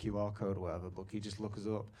 like the QR code or whatever, but can you just look us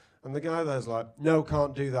up? And the guy there's like, no,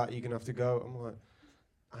 can't do that, you're going to have to go. I'm like,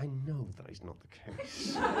 I know that is not the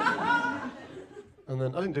case. And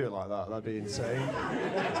then, I didn't do it like that, that'd be insane.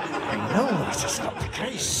 I know that is not the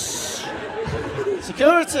case.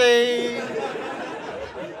 Security!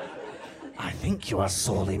 I think you are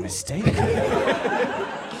sorely mistaken.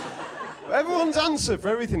 Everyone's answer for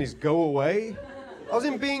everything is go away. I was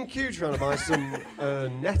in B&Q trying to buy some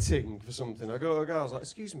netting for something. I go to a guy, I was like,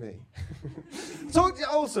 excuse me.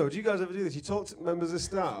 Also, do you guys ever do this? You talk to members of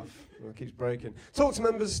staff. Oh, it keeps breaking. Talk to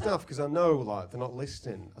members of staff because I know, like, they're not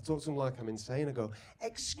listening. I talk to them like I'm insane. I go,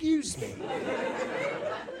 excuse me.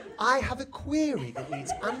 I have a query that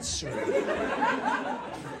needs answering.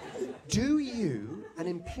 Do you, an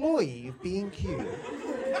employee of B&Q,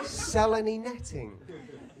 sell any netting?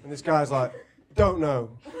 And this guy's like, don't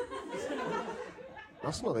know.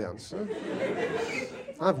 That's not the answer.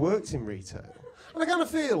 I've worked in retail. And I kind of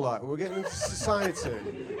feel like we're getting into society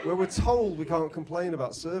where we're told we can't complain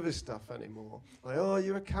about service stuff anymore. Like, oh,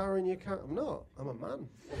 you're a Karen, you can't. I'm not. I'm a man.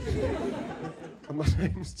 And my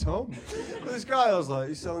name's Tom. But this guy, I was like,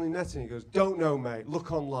 he's selling netting. He goes, don't know, mate.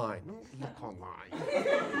 Look online. No, look online.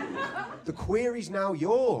 The query's now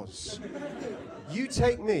yours. You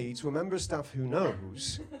take me to a member of staff who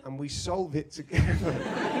knows, and we solve it together.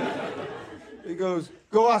 He goes,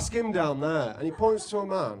 go ask him down there. And he points to a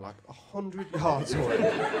man like 100 yards away.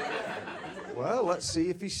 Well, let's see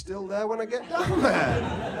if he's still there when I get down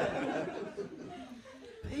there.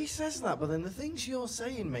 He says that, but then the things you're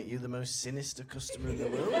saying make you the most sinister customer in the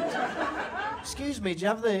world. Excuse me, do you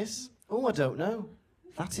have this? Oh, I don't know.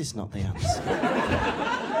 That is not the answer.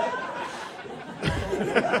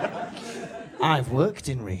 I've worked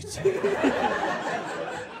in retail.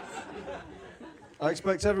 I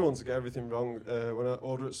expect everyone to get everything wrong. When I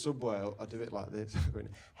order at Subway, I do it like this. Going,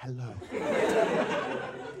 hello.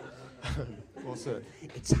 What's it?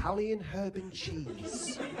 Italian herb and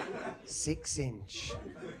cheese. 6-inch.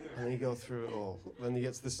 And then you go through it all. Then you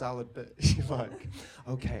get to the salad bit. You're like,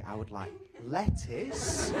 okay, I would like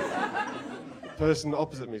lettuce. Person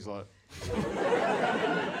opposite me is like...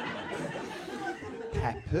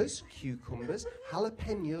 peppers, cucumbers,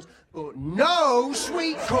 jalapenos, but no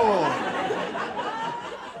sweet corn.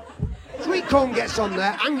 Sweet corn gets on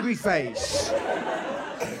there, angry face.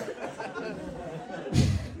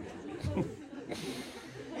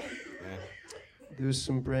 There was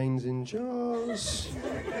some brains in jars.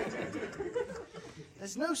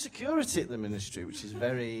 There's no security at the ministry, which is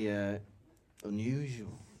very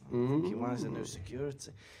unusual. I'm thinking, why is there no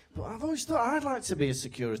security? But I've always thought I'd like to be a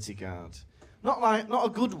security guard. Not a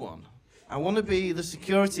good one. I want to be the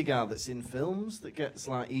security guard that's in films that gets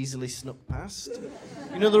like easily snuck past.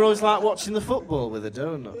 You know, they're always like watching the football with a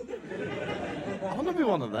donut. I want to be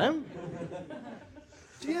one of them.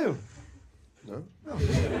 Do you? No.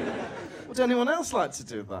 Would anyone else like to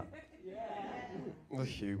do that? The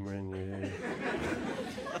humour in you.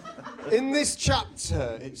 In this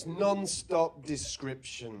chapter, it's non-stop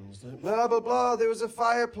descriptions. Blah, blah, blah, there was a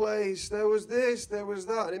fireplace, there was this, there was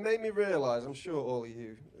that. And it made me realise, I'm sure all of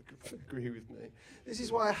you agree with me, this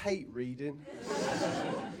is why I hate reading.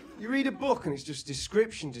 You read a book and it's just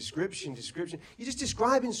description, description, description. You're just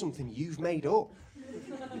describing something you've made up.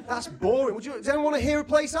 That's boring. Does anyone want to hear a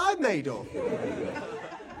place I've made up?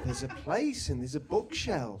 There's a place and there's a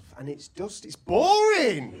bookshelf and it's dusty. It's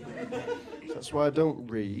boring. That's why I don't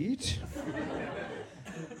read.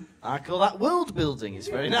 I call that world building. It's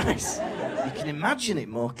very nice. You can imagine it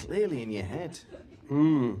more clearly in your head.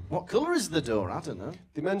 What colour is the door? I don't know.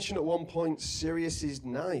 They mentioned at one point Sirius's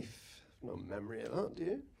knife. No memory of that, do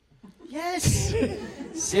you? Yes!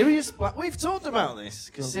 Sirius Black. We've talked about this,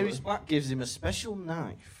 because Sirius Black gives him a special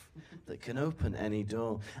knife that can open any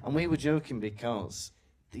door. And we were joking because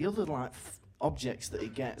the other, objects that he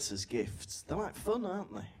gets as gifts, they're fun,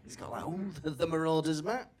 aren't they? He's got the Marauders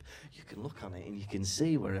map. You can look on it and you can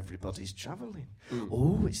see where everybody's travelling.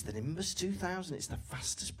 Oh, it's the Nimbus 2000. It's the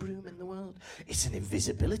fastest broom in the world. It's an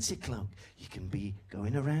invisibility cloak. You can be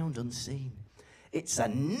going around unseen. It's a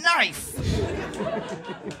knife!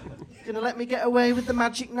 Gonna let me get away with the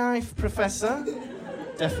magic knife, Professor?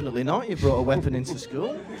 Definitely not. You brought a weapon into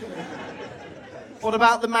school. What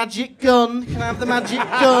about the magic gun? Can I have the magic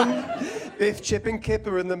gun? Biff, Chip and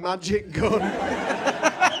Kipper and the magic gun.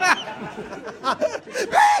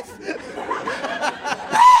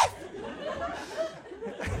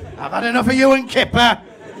 I've had enough of you and Kipper.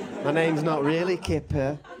 My name's not really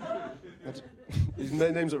Kipper. His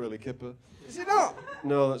name's not really Kipper. Is it not?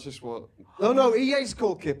 No, that's just what... No, he is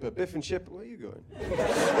called Kipper. Biff and Chip... Where are you going?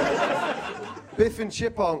 Biff and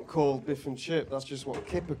Chip aren't called Biff and Chip. That's just what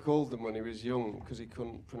Kipper called them when he was young, because he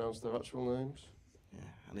couldn't pronounce their actual names. Yeah.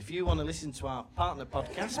 And if you want to listen to our partner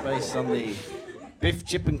podcast based on the Biff,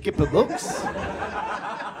 Chip and Kipper books,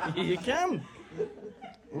 you can.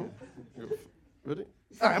 Ready?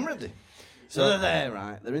 I'm ready. So they're there,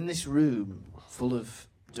 right? They're in this room full of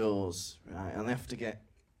doors, right? And they have to get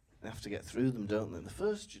through them, don't they? The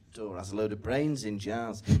first door has a load of brains in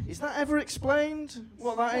jars. Is that ever explained,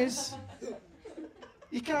 what that is?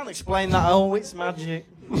 You can't explain that. Oh, it's magic.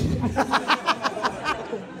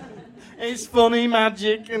 It's funny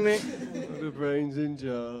magic, isn't it? The brains in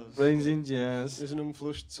jars. Brains in jars. There's an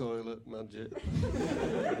unflushed toilet, magic.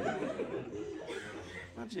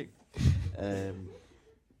 Magic.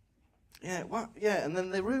 Yeah, and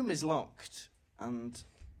then the room is locked, and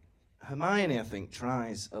Hermione, I think,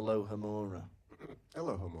 tries Alohomora.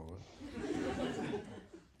 Alohomora.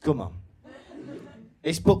 Come on.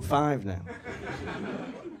 It's book 5 now.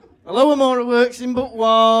 Alohomora works in book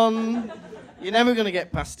 1. You're never going to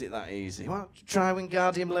get past it that easy. Why don't you try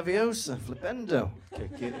Wingardium Leviosa, Flipendo?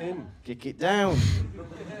 Kick it in. Kick it down.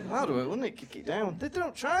 That'd work, wouldn't it? Kick it down. They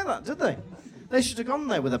don't try that, did they? They should have gone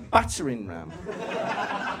there with a battering ram.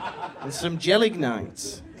 And some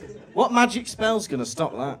Jellignites. What magic spell's going to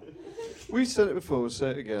stop that? We said it before, we'll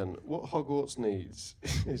say it again. What Hogwarts needs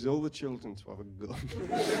is all the children to have a gun.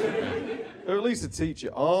 Or at least a teacher.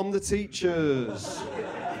 Arm the teachers.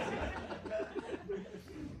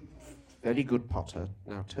 Very good, Potter.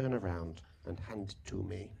 Now turn around and hand it to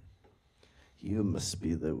me. You must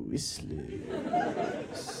be the Whistler.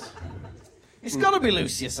 It's got to be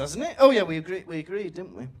Lucius, hasn't it? Oh, yeah, we agreed,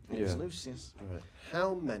 didn't we? It's Lucius. Right.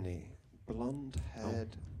 How many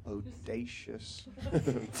blonde-haired, audacious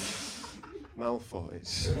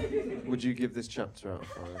Malfoys would you give this chapter out of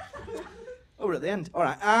 5? Oh, we're at the end. All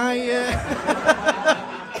right,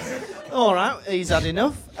 all right, he's had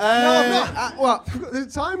enough. No, I'm not. What? There's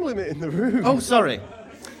a time limit in the room. Oh, sorry.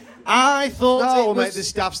 I thought No, it we'll was... make the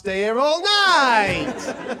staff stay here all night.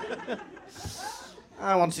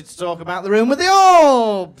 I wanted to talk about the room with the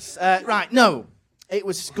orbs. Right, no, it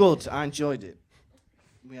was good. I enjoyed it.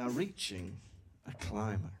 We are reaching a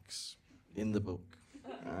climax in the book.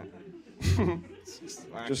 Right.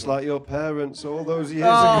 Just like your parents all those years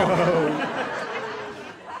ago.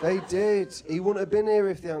 They did. He wouldn't have been here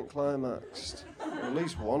if they hadn't climaxed. Or at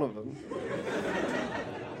least one of them.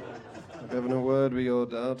 I'm having a word with your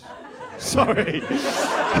dad. Sorry.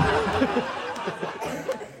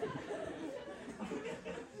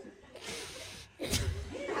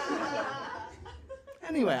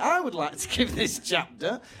 Anyway, I would like to give this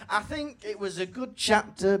chapter. I think it was a good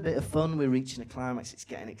chapter, a bit of fun. We're reaching a climax. It's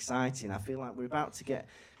getting exciting. I feel like we're about to get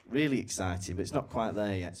really excited, but it's not quite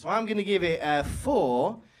there yet. So I'm going to give it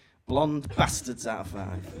 4 blonde bastards out of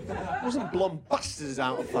 5. It wasn't blonde bastards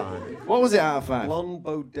out of 5. What was it out of 5? Blonde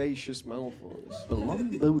bodacious Malfoys.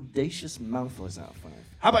 Blonde bodacious Malfoys out of 5.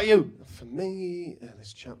 How about you? For me,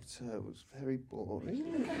 this chapter was very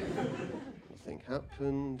boring. Nothing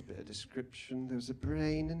happened, bit of description, there was a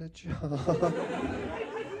brain in a jar.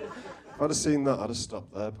 If I'd have seen that, I'd have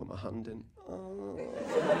stopped there, put my hand in. Oh.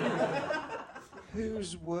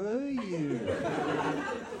 Whose were you?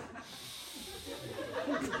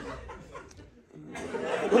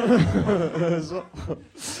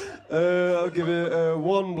 I'll give it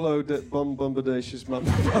one bombardacious man.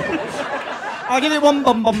 I'll give it one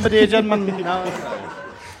bombardier, gentlemen. No.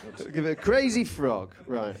 I'll give it a crazy frog.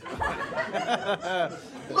 Right.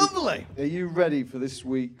 Lovely. Are you ready for this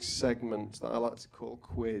week's segment that I like to call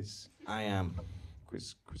Quiz? I am.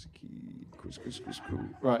 Quiz.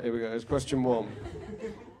 Right, here we go. It's question one.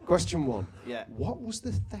 Question one. Yeah. What was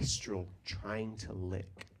the Thestral trying to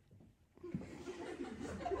lick?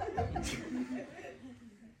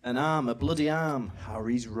 An arm, a bloody arm.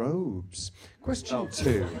 Harry's robes. Question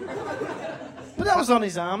two. But that was on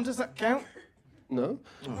his arm, does that count? No.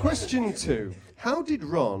 Question two. How did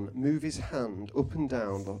Ron move his hand up and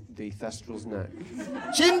down the Thestral's neck?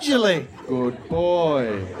 Gingerly. Good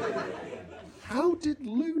boy. How did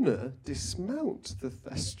Luna dismount the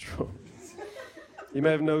Thestral? You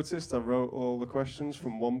may have noticed I wrote all the questions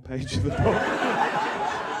from one page of the book.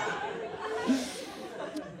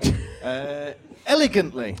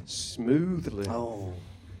 Elegantly. Smoothly. Oh.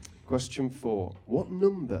 Question four. What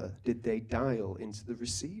number did they dial into the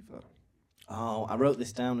receiver? Oh, I wrote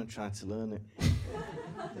this down and tried to learn it.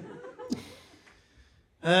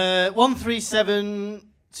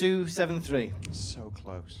 137273. So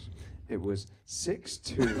close. It was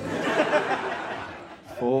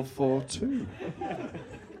 62442.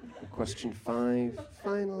 Question five.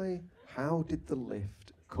 Finally, how did the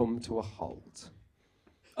lift come to a halt?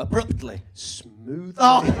 Abruptly. Smoothly.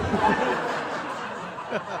 Oh!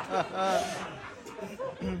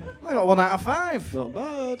 I got 1 out of 5. Not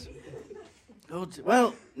bad. Good.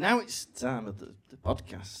 Well, now it's time of the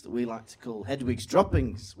podcast that we like to call Hedwig's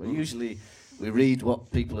Droppings, where usually we read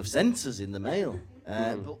what people have sent us in the mail.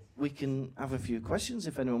 But we can have a few questions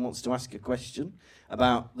if anyone wants to ask a question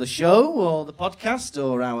about the show or the podcast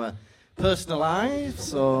or our personal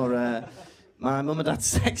lives or my mum and dad's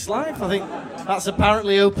sex life. I think that's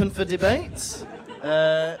apparently open for debate.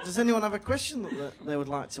 Does anyone have a question that they would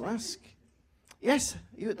like to ask? Yes,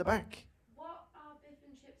 you at the back. What are Biff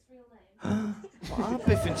and Chip's real names? What are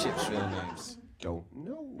Biff and Chip's real names? Don't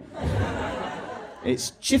know.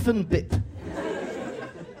 It's Chip and Bip.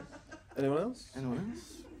 Anyone else? Anyone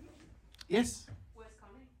else? Yes? Where's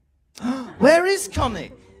Connie? Where is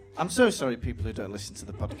Connie? I'm so sorry, people who don't listen to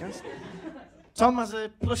the podcast. Tom has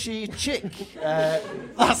a plushy chick.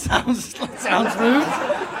 That sounds rude.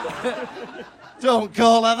 Don't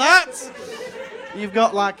call her that. You've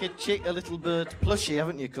got like a little bird plushie,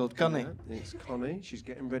 haven't you, called Connie? Yeah, it's Connie. She's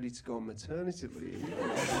getting ready to go on maternity leave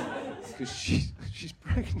because she's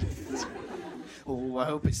pregnant. Oh, I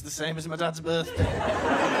hope it's the same as my dad's birthday.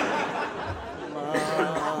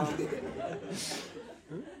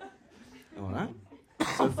 All right.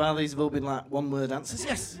 So far, these have all been like one-word answers.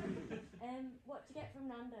 Yes. What do you get from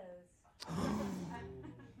Nando's?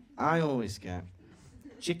 I always get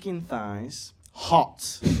chicken thighs,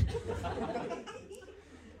 hot,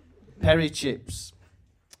 peri chips,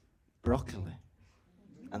 broccoli,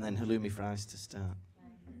 and then halloumi fries to start.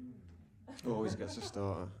 Always gets a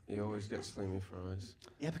starter. He always gets halloumi fries.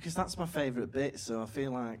 Yeah, because that's my favourite bit, so I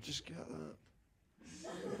feel like... Just get that.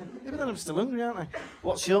 Yeah, but then I'm still hungry, aren't I?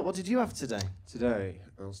 What did you have today? Today,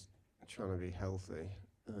 I was trying to be healthy.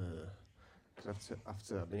 Because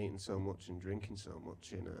after I've been eating so much and drinking so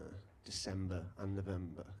much in December and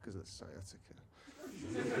November, because of the sciatica,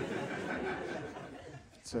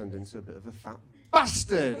 turned into a bit of a fat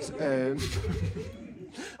bastard.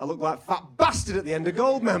 I look like fat bastard at the end of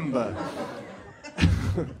Goldmember.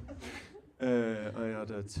 I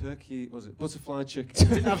had a turkey, was it butterfly chicken?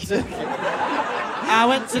 Didn't have turkey. I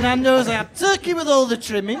went to Nando's, I had turkey with all the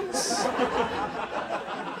trimmings.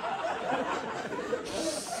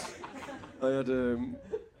 I had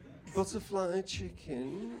butterfly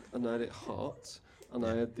chicken, and I had it hot, and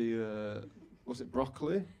I had the, was it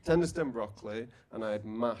broccoli? Tender stem broccoli, and I had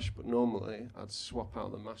mash, but normally I'd swap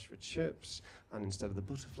out the mash for chips, and instead of the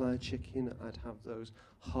butterfly chicken, I'd have those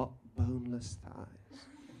hot, boneless thighs.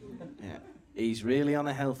 Yeah, he's really on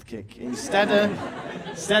a health kick. Instead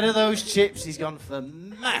of those chips, he's gone for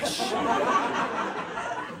mash.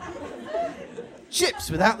 Chips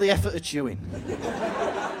without the effort of chewing.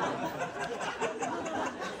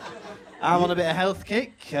 I'm on a bit of health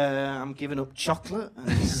kick. I'm giving up chocolate, and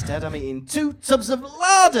instead I'm eating 2 tubs of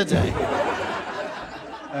lard a day.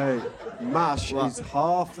 Hey, mash What? is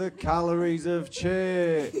half the calories of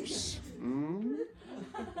chips.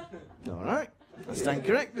 All right, I stand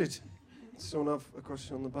corrected. Someone have a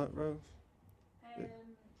question on the back row?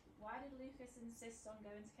 Why did Lucas insist on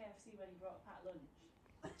going to KFC when he brought a packed lunch?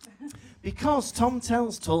 Because Tom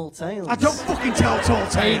tells tall tales. I don't fucking tell tall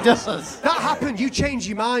tales. He does. That happened. You changed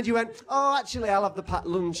your mind. You went, oh, actually, I'll have the packed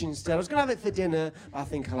lunch instead. I was going to have it for dinner. I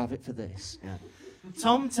think I'll have it for this. Yeah.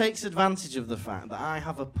 Tom takes advantage of the fact that I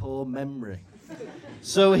have a poor memory.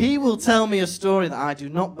 So he will tell me a story that I do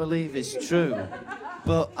not believe is true,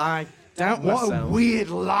 but I doubt myself. What a weird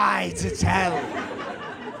lie to tell.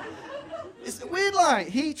 It's a weird lie.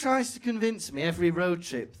 He tries to convince me every road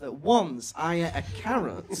trip that once I ate a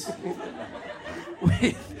carrot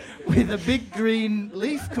with a big green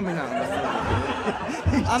leaf coming out of it.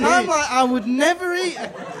 And I'm like, I would never eat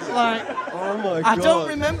Oh my God. I don't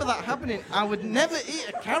remember that happening. I would never eat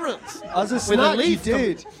a carrot. As a with snack, a leaf you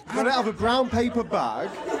did. You got it out of a brown paper bag.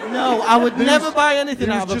 No, I would never buy anything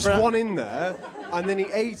There out was of a just one in there, and then he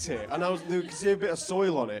ate it, and you could see a bit of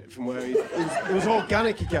soil on it from where it was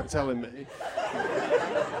organic, he kept telling me.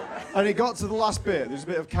 And he got to the last bit, there's a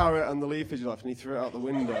bit of carrot and the leafage left, and he threw it out the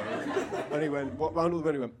window. And he went, round the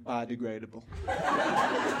window, he went, biodegradable.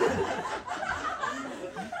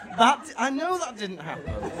 I know that didn't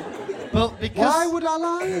happen. But because... Why would I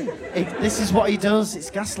lie? This is what he does,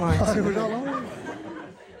 it's gaslighting. Why would I lie?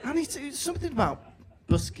 And it's something about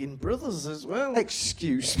Buskin Brothers as well.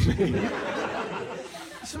 Excuse me.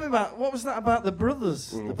 Something about, what was that about the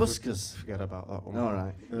brothers? The Buskers? Forget about that one. All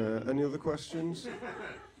right. Any other questions?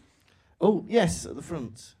 Oh, yes, at the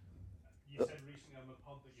front. You said recently on the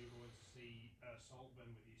pod that you were going to see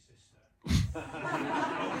Saltburn with your sister.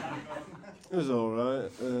 It was all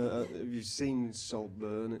right. Have you seen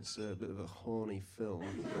Saltburn? It's a bit of a horny film.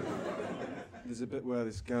 There's a bit where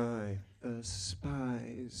this guy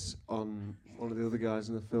spies on one of the other guys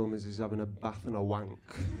in the film as he's having a bath and a wank.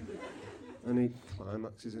 And he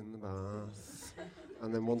climaxes in the bath.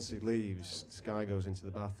 And then once he leaves, this guy goes into the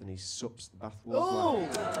bath and he sups the bath water. Oh!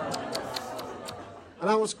 And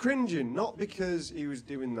I was cringing, not because he was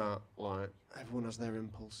doing that, like, everyone has their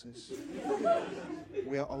impulses.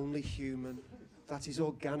 We are only human. That is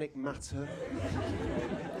organic matter.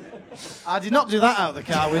 I did not do that out of the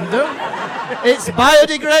car window. It's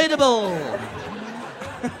biodegradable.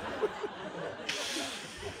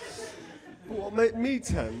 But what made me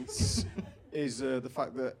tense is the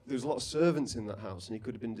fact that there's a lot of servants in that house and he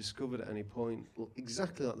could have been discovered at any point,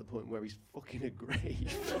 exactly at the point where he's fucking a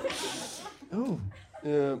grave. Oh.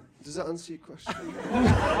 Does that answer your question?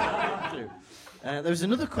 There was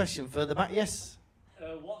another question further back. Yes.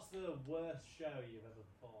 What's the worst show you've ever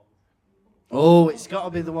performed? Oh, it's got to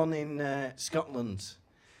be the one in Scotland.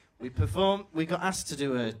 We got asked to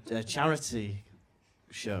do a charity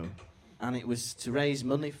show, and it was to raise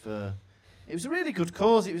money for... It was a really good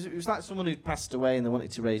cause. It was like someone who'd passed away and they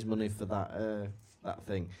wanted to raise money for that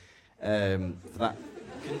thing, for that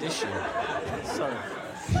condition. Sorry.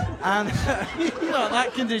 And, you know,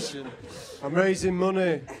 that condition. I'm raising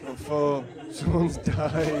money before someone's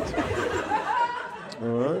died. All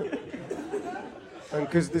right. And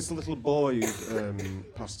because this little boy who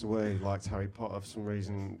passed away liked Harry Potter for some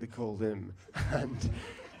reason, they called him. And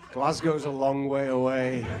Glasgow's a long way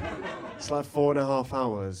away. It's like 4.5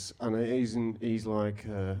 hours, and he's like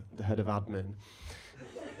the head of admin.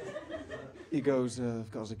 He goes,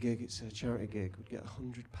 I've got us a gig, it's a charity gig, we'd get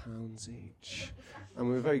 £100 each. And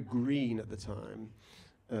we were very green at the time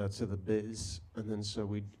to the biz, and then so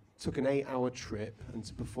we took an 8-hour trip and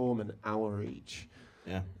to perform an hour each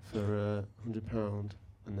for £100.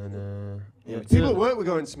 And then people at work were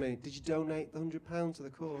going to me, did you donate the £100 to the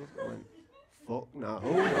cause? I went, fuck no.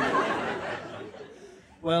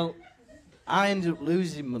 Well, I ended up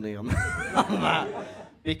losing money on that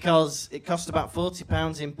because it cost about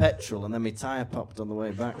 £40 in petrol and then my tyre popped on the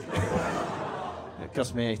way back. It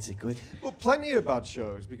cost me 80 quid. Well, plenty of bad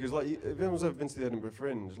shows, because like if anyone's ever been to the Edinburgh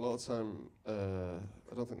Fringe, a lot of time,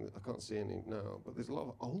 I can't see any now, but there's a lot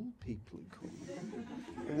of old people who come.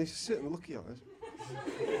 And they sit and look at you.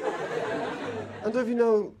 And don't know if you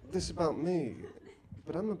know this about me,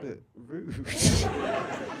 but I'm a bit rude.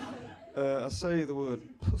 I say the word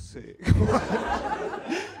pussy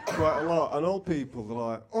quite a lot, and old people, they're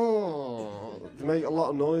like, oh, they make a lot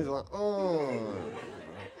of noise, like, oh.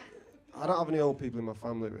 I don't have any old people in my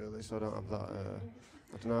family, really, so I don't have that,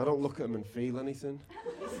 I don't know, I don't look at them and feel anything.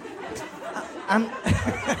 And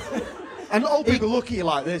old people look at you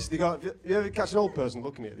like this, they go, you ever catch an old person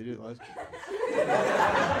looking at you, they do it like this.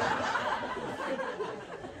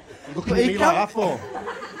 Looking at me like that for?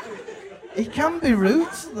 It can be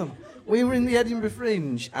rude to them. We were in the Edinburgh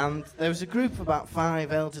Fringe, and there was a group of about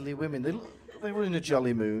 5 elderly women. They were in a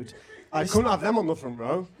jolly mood. I couldn't have them on the front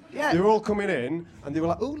row. Yeah. They were all coming in, and they were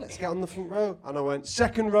like, oh, let's get on the front row. And I went,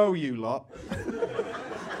 second row, you lot.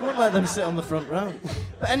 I won't let them sit on the front row.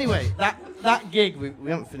 But anyway, that gig, we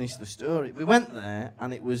haven't finished the story. We went there,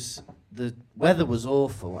 and the weather was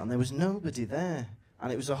awful, and there was nobody there.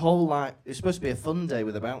 And it was a whole, it was supposed to be a fun day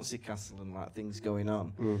with a bouncy castle and, things going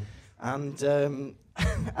on. And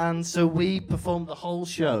and so we performed the whole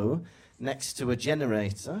show next to a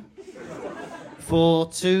generator for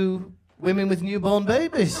 2 women with newborn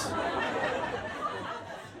babies.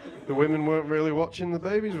 The women weren't really watching, the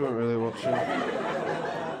babies weren't really watching.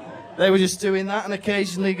 They were just doing that and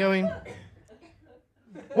occasionally going,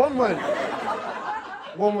 One went,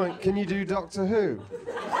 can you do Doctor Who?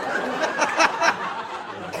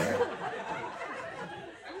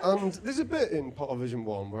 And there's a bit in Pottervision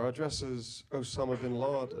 1 where I dress as Osama bin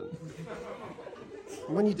Laden.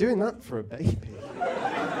 And when you're doing that for a baby,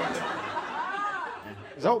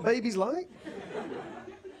 is that what babies like?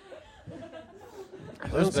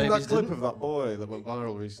 I've seen that clip of that boy that went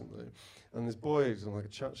viral recently, and this boy is on like a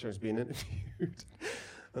chat show, is being interviewed,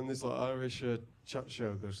 and this like Irish chat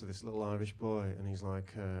show goes to this little Irish boy, and he's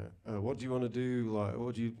like, "What do you want to do? Like,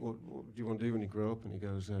 what do you want to do when you grow up?" And he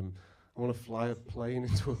goes, "I want to fly a plane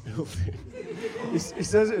into a building." he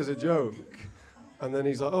says it as a joke, and then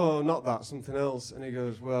he's like, "Oh, not that, something else." And he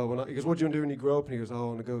goes, "Well, he goes, what do you want to do when you grow up?" And he goes, "Oh,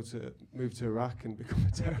 I want to move to Iraq and become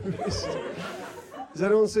a terrorist." Has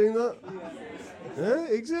anyone seen that? Yeah,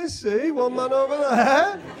 it exists, see? One man over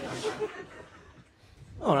there.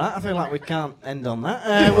 All right, I feel like we can't end on that.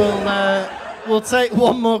 We'll take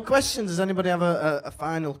one more question. Does anybody have a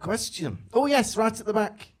final question? Oh, yes, right at the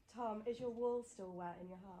back. Tom, is your wall still wet in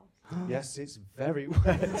your house? Yes, it's very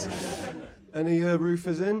wet. Any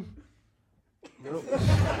roofers in? No.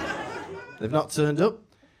 They've not turned up.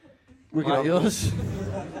 We Like yours.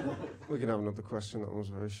 We can have another question. That one was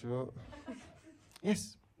very short.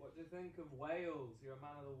 Yes. What do you think of Wales? You're a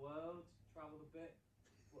man of the world, travelled a bit.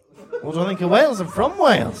 What do I think of Wales? I'm from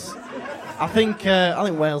Wales. I think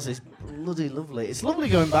Wales is bloody lovely. It's lovely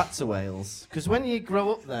going back to Wales because when you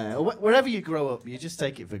grow up there, or wherever you grow up, you just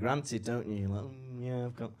take it for granted, don't you? You're like, yeah,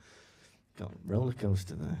 I've got a roller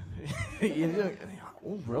coaster there. You know,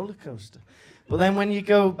 oh, roller coaster. But then when you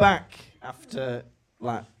go back after,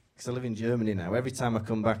 like, because I live in Germany now, every time I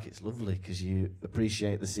come back, it's lovely because you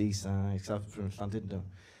appreciate the seaside. Because I'm from Llandudno,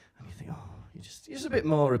 and you think, oh, you're just a bit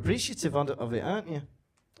more appreciative of it, aren't you?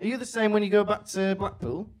 Are you the same when you go back to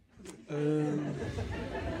Blackpool?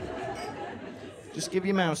 Just give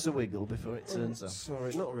your mouse a wiggle before it turns off.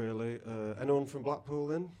 Sorry, not really. Anyone from Blackpool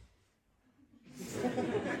then?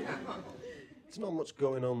 There's not much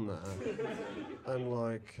going on there. And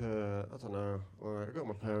like, I don't know, like, I got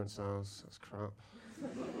my parents' house, that's crap.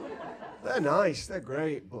 They're nice, they're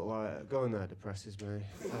great, but like, going there depresses me.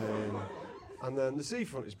 And then the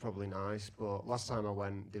seafront is probably nice, but last time I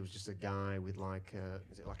went, there was just a guy with like,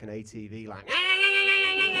 is it like an ATV, like,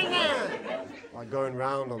 like going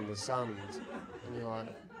round on the sand, and you're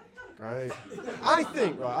like, great. I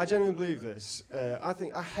think, right, I genuinely believe this.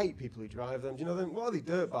 I hate people who drive them. Do you know them? What are they,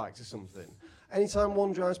 dirt bikes or something? Anytime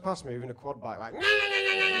one drives past me with a quad bike, like,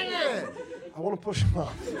 I want to push them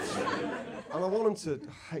off. And I want them to,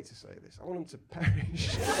 I hate to say this, I want them to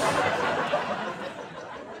perish.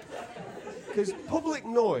 Because public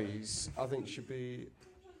noise, I think, should be,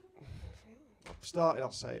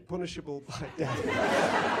 I'll say it, punishable by death.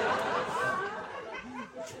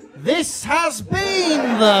 This has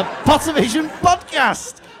been the Pottervision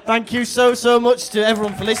podcast. Thank you so much to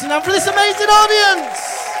everyone for listening and for this amazing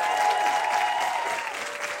audience.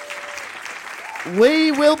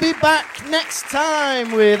 We will be back next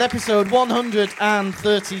time with episode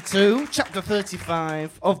 132, chapter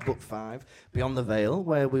 35 of book 5, Beyond the Veil,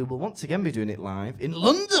 where we will once again be doing it live in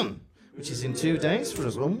London, which is in 2 days for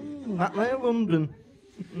us. That way, London.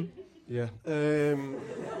 Yeah.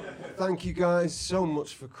 Thank you guys so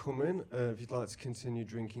much for coming. If you'd like to continue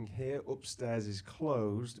drinking here, upstairs is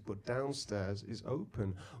closed, but downstairs is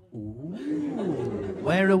open. Ooh.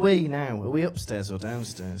 Where are we now? Are we upstairs or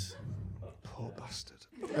downstairs? Poor bastard.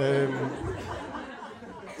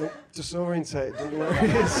 Disorientated, don't know where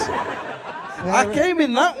it is. I came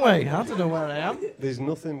in that way. I don't know where I am. There's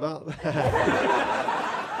nothing back there.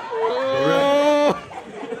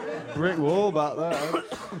 Brick wall back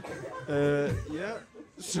there. Yeah.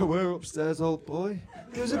 So we're upstairs, old boy.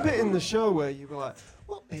 There was a bit in the show where you were like,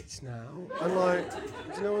 what bits now? And like, do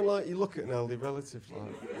you know when like you look at an elderly relative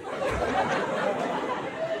like...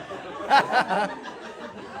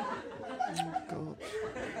 God.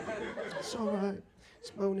 It's alright.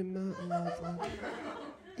 It's moaning Myrtle, like,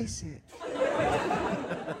 is it?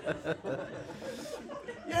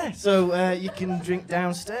 Yeah, so you can drink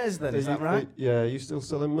downstairs then, is that right? Yeah, are you still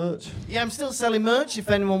selling merch? Yeah, I'm still selling merch. If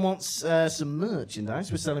anyone wants some merchandise,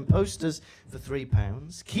 we're selling posters for £3,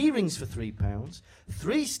 keyrings for £3,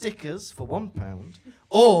 3 stickers for £1,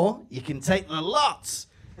 or you can take the lot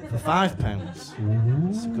for £5.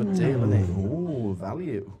 It's a good deal, isn't it? Ooh,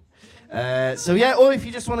 value. So yeah, or if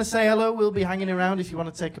you just want to say hello, we'll be hanging around if you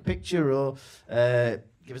want to take a picture or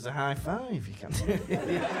give us a high five. You can.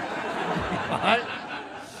 Right.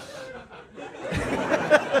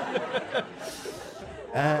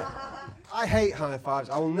 I hate high fives.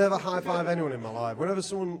 I will never high five anyone in my life. Whenever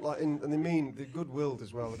someone and they mean the good-willed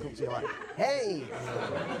as well, they come to you like, hey.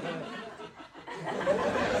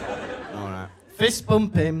 All right. Fist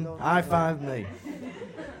bump him, high five me.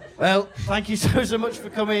 Well, thank you so much for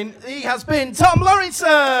coming. He has been Tom Lawrenson.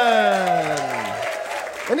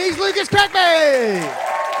 And he's Lucas Kirkby.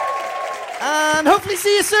 And hopefully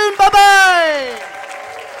see you soon. Bye-bye.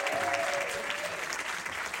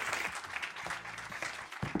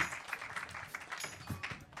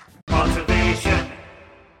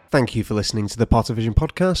 Thank you for listening to the Pottervision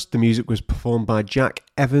podcast. The music was performed by Jack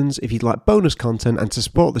Evans. If you'd like bonus content and to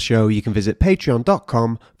support the show, you can visit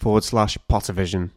patreon.com/Pottervision.